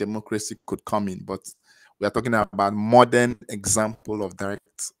Athenian democracy could come in. But we are talking about modern example of direct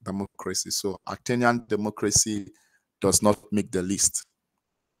democracy. So Athenian democracy does not make the list.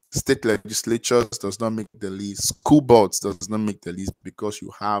 State legislatures does not make the list. School boards does not make the list, because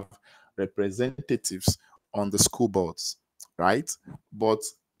you have representatives on the school boards, right? But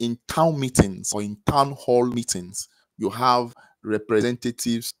in town meetings or in town hall meetings, you have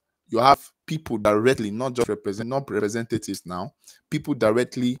representatives, you have people directly, not just not representatives now, people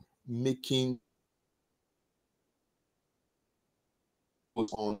directly making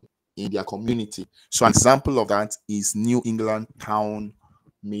on in their community. So an example of that is New England town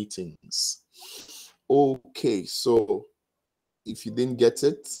meetings. Okay, so if you didn't get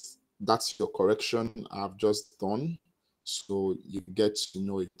it, that's your correction I've just done. So you get to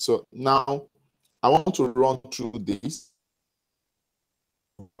know it. So now I want to run through this,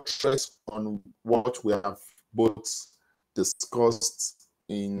 stress on what we have both discussed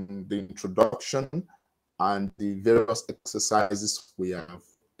in the introduction and the various exercises we have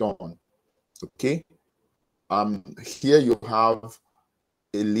done. Okay. Here you have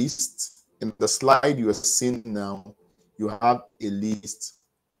a list. In the slide you are seeing now, you have a list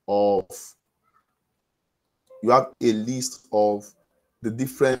of the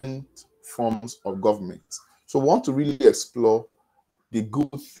different forms of government. So we want to really explore the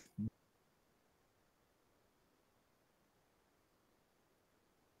good,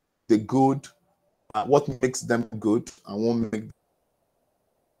 what makes them good and what makes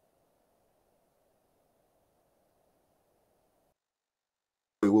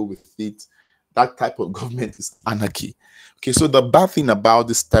away with it. That type of government is anarchy. Okay, so the bad thing about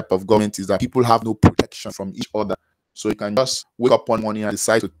this type of government is that people have no protection from each other. So you can just wake up one morning and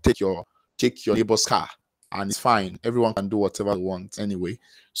decide to take your neighbor's car, and it's fine. Everyone can do whatever they want anyway.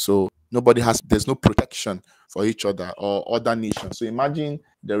 So there's no protection for each other or other nations. So imagine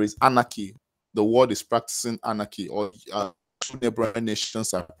there is anarchy. The world is practicing anarchy, or two neighboring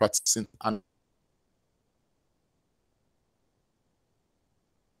nations are practicing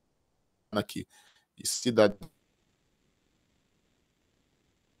anarchy. You see that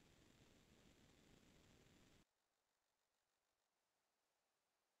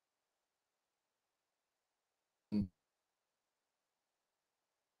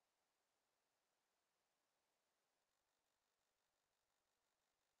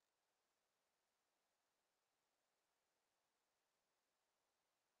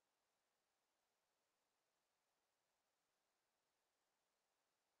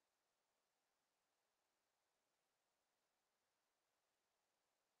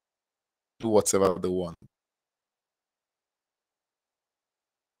do whatever they want.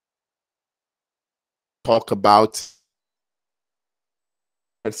 Talk about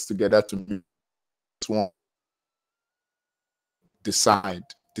heads together to decide.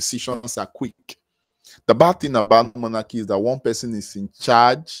 Decisions are quick. The bad thing about monarchy is that one person is in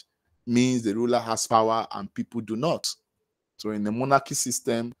charge means the ruler has power and people do not. So in the monarchy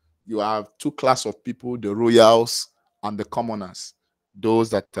system, you have two classes of people, the royals and the commoners. Those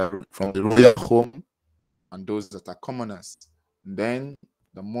that are from the royal home and those that are commoners. And then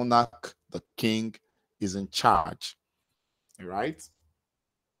the monarch, the king, is in charge. All right?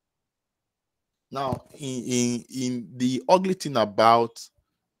 Now, in the ugly thing about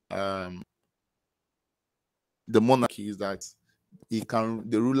the monarchy is that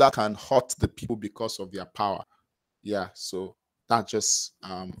the ruler can hurt the people because of their power. Yeah, so that's just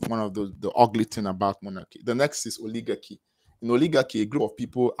one of the ugly thing about monarchy. The next is oligarchy. In oligarchy, a group of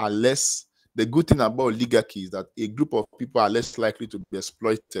people are less. The good thing about oligarchy is that a group of people are less likely to be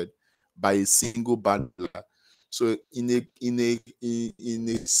exploited by a single bad ruler. So in a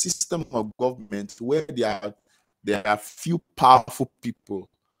system of government where there are few powerful people,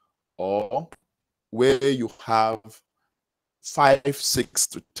 or where you have 5, 6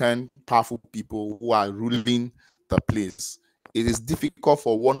 to 10 powerful people who are ruling the place, it is difficult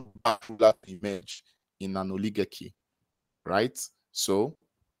for one bad ruler to emerge in an oligarchy, right? So,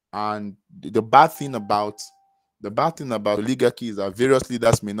 and the bad thing about oligarchy is that various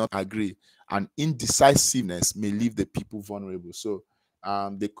leaders may not agree, and indecisiveness may leave the people vulnerable. So,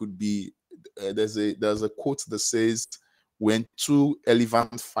 they could be there's a quote that says, "When two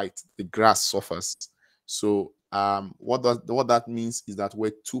elephants fight, the grass suffers." So, what that means is that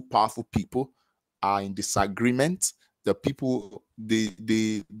where two powerful people are in disagreement, the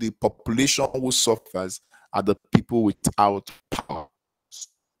population who suffers are the people without power.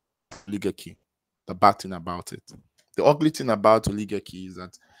 Oligarchy. The bad thing about it. The ugly thing about oligarchy is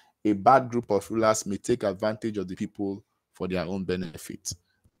that a bad group of rulers may take advantage of the people for their own benefit.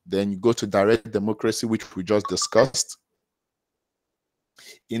 Then you go to direct democracy, which we just discussed.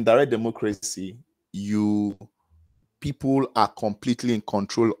 In direct democracy, people are completely in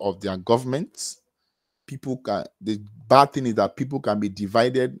control of their governments. The bad thing is that people can be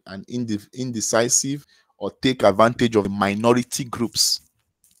divided and indecisive or take advantage of minority groups.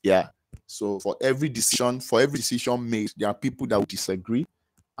 Yeah. So for every decision made, there are people that would disagree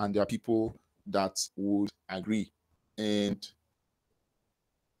and there are people that would agree. And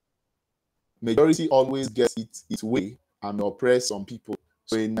majority always gets its way and oppress some people.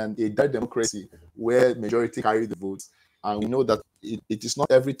 So in a direct democracy where majority carry the votes, and we know that it is not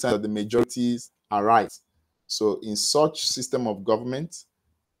every time that the majorities are right. So in such system of government,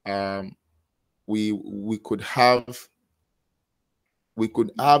 we could have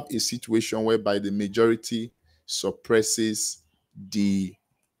a situation whereby the majority suppresses the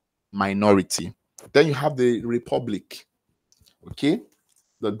minority. Then you have the republic. Okay,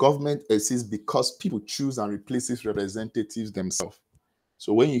 the government exists because people choose and replaces representatives themselves.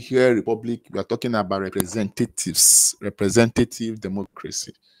 So when you hear republic, we are talking about representative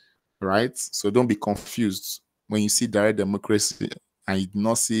democracy, right? So don't be confused when you see direct democracy and you do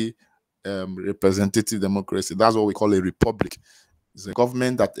not see representative democracy. That's what we call a republic. It's a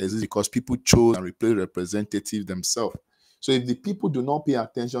government that exists because people chose and replaced representatives themselves. So if the people do not pay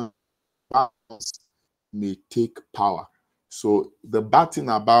attention, may take power. So the bad thing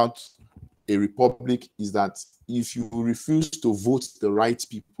about a republic is that if you refuse to vote the right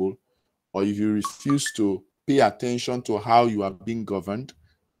people, or if you refuse to pay attention to how you are being governed,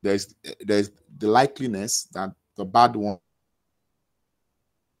 there's the likeliness that the bad one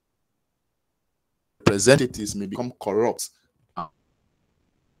representatives may become corrupt.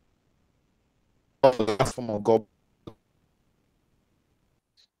 That form of government.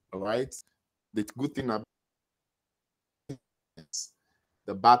 All right. The good thing about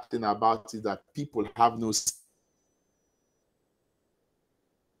the bad thing about it is that people have no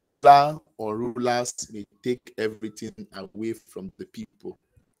or rulers may take everything away from the people.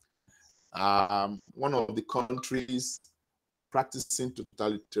 One of the countries practicing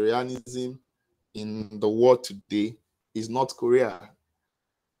totalitarianism in the world today is North Korea.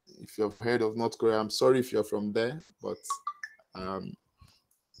 If you've heard of North Korea, I'm sorry if you're from there, but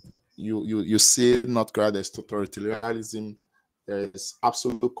you see North Korea, there's totalitarianism, there's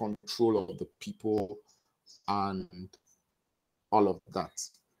absolute control of the people and all of that.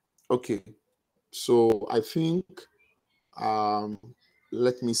 Okay, so I think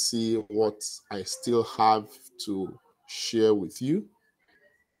let me see what I still have to share with you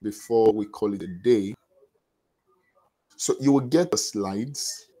before we call it a day. So you will get the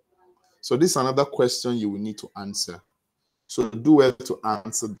slides. So this is another question you will need to answer. So do well to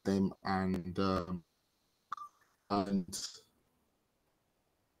answer them and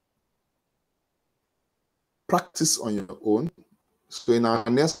practice on your own. So in our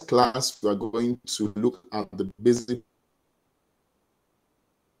next class, we are going to look at the basic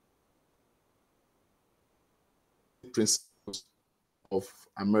principles of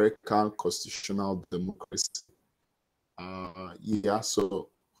American constitutional democracy.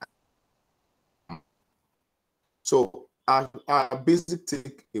 So our basic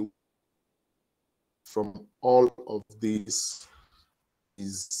takeaway from all of this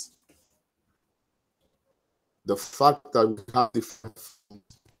is the fact that we have different.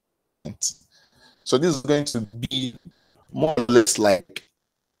 So this is going to be more or less like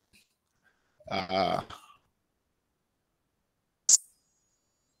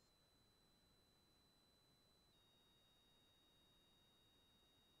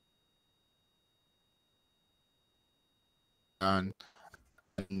and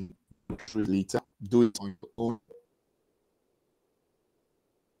later do it on your own.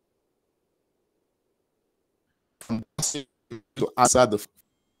 To answer the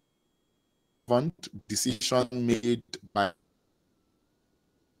decision made by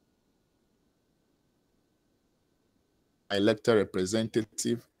elected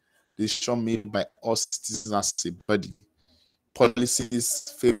representative, decision made by us citizens as a body,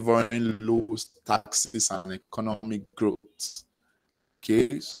 policies favoring low taxes and economic growth.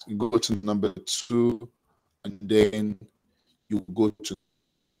 Okay, so you go to number 2, and then you go to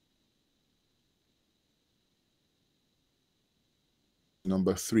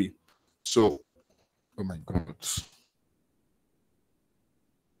number 3. So, oh my God.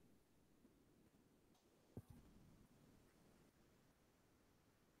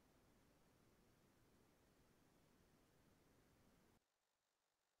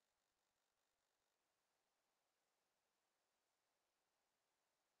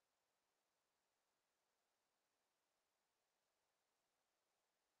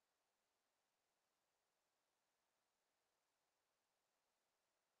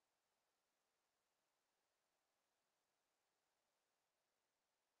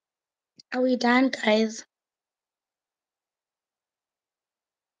 Are we done, guys?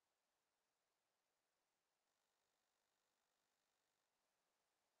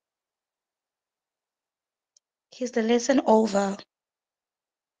 Is the lesson over?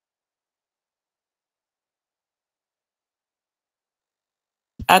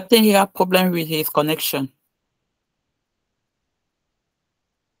 I think he had problem with his connection.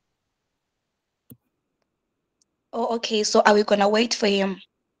 Oh, okay. So are we gonna wait for him?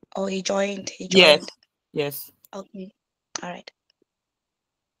 Oh, he joined. He Yes. joined. Yes. Okay. All right.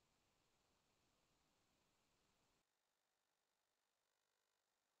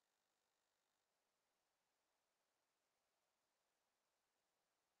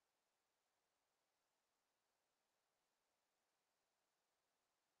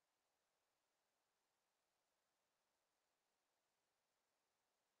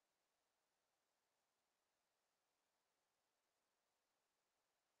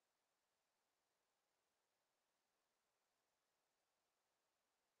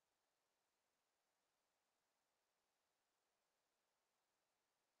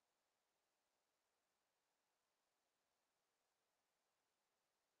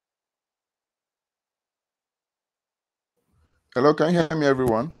 Hello, can you hear me,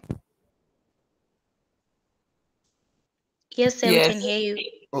 everyone? Yes, sir, we Yes. can hear you.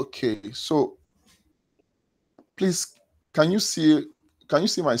 Okay, so please, can you see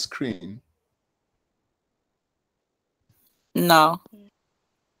my screen? No.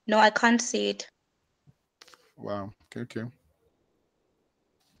 No, I can't see it. Wow. Okay.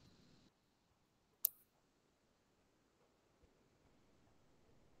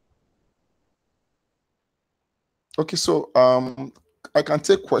 Okay, so I can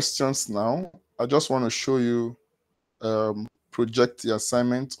take questions now. I just want to show you project the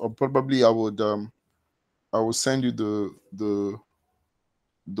assignment, or probably I will send you the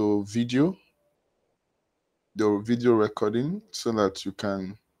video recording so that you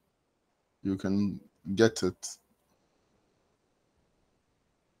can get it.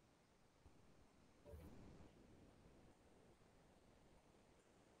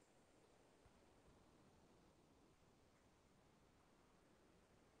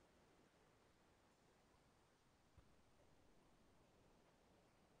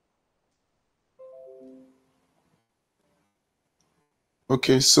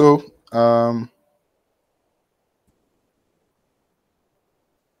 Okay, so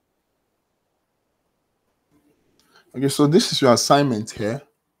okay, so this is your assignment here.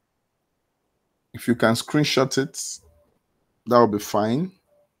 If you can screenshot it, that will be fine.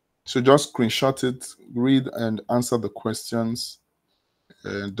 So just screenshot it, read and answer the questions,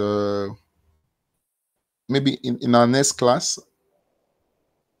 and maybe in our next class,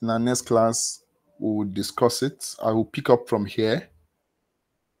 we will discuss it. I will pick up from here.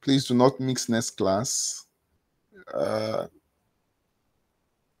 Please do not mix next class,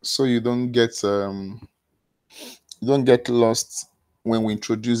 so you don't get lost when we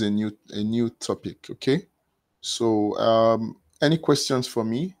introduce a new topic. Okay. So any questions for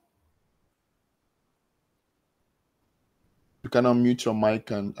me? You can unmute your mic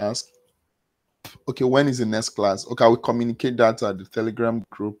and ask. Okay, when is the next class? Okay, I will communicate that at the Telegram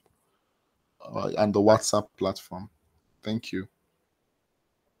group and the WhatsApp platform. Thank you.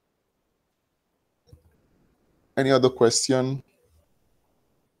 Any other question?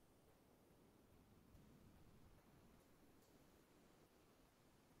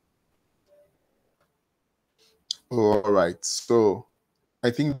 All right. So I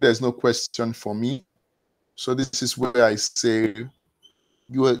think there's no question for me. So this is where I say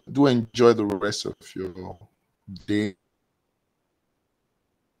you do enjoy the rest of your day.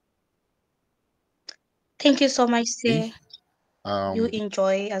 Thank you so much, sir. You Um,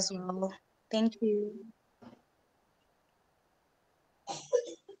 enjoy as well. Thank you.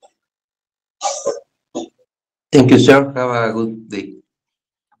 Thank you, sir. Have a good day.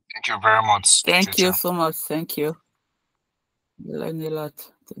 Thank you very much. Thank you teacher. so much. Thank you. You learned a lot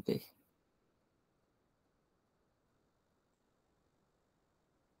today.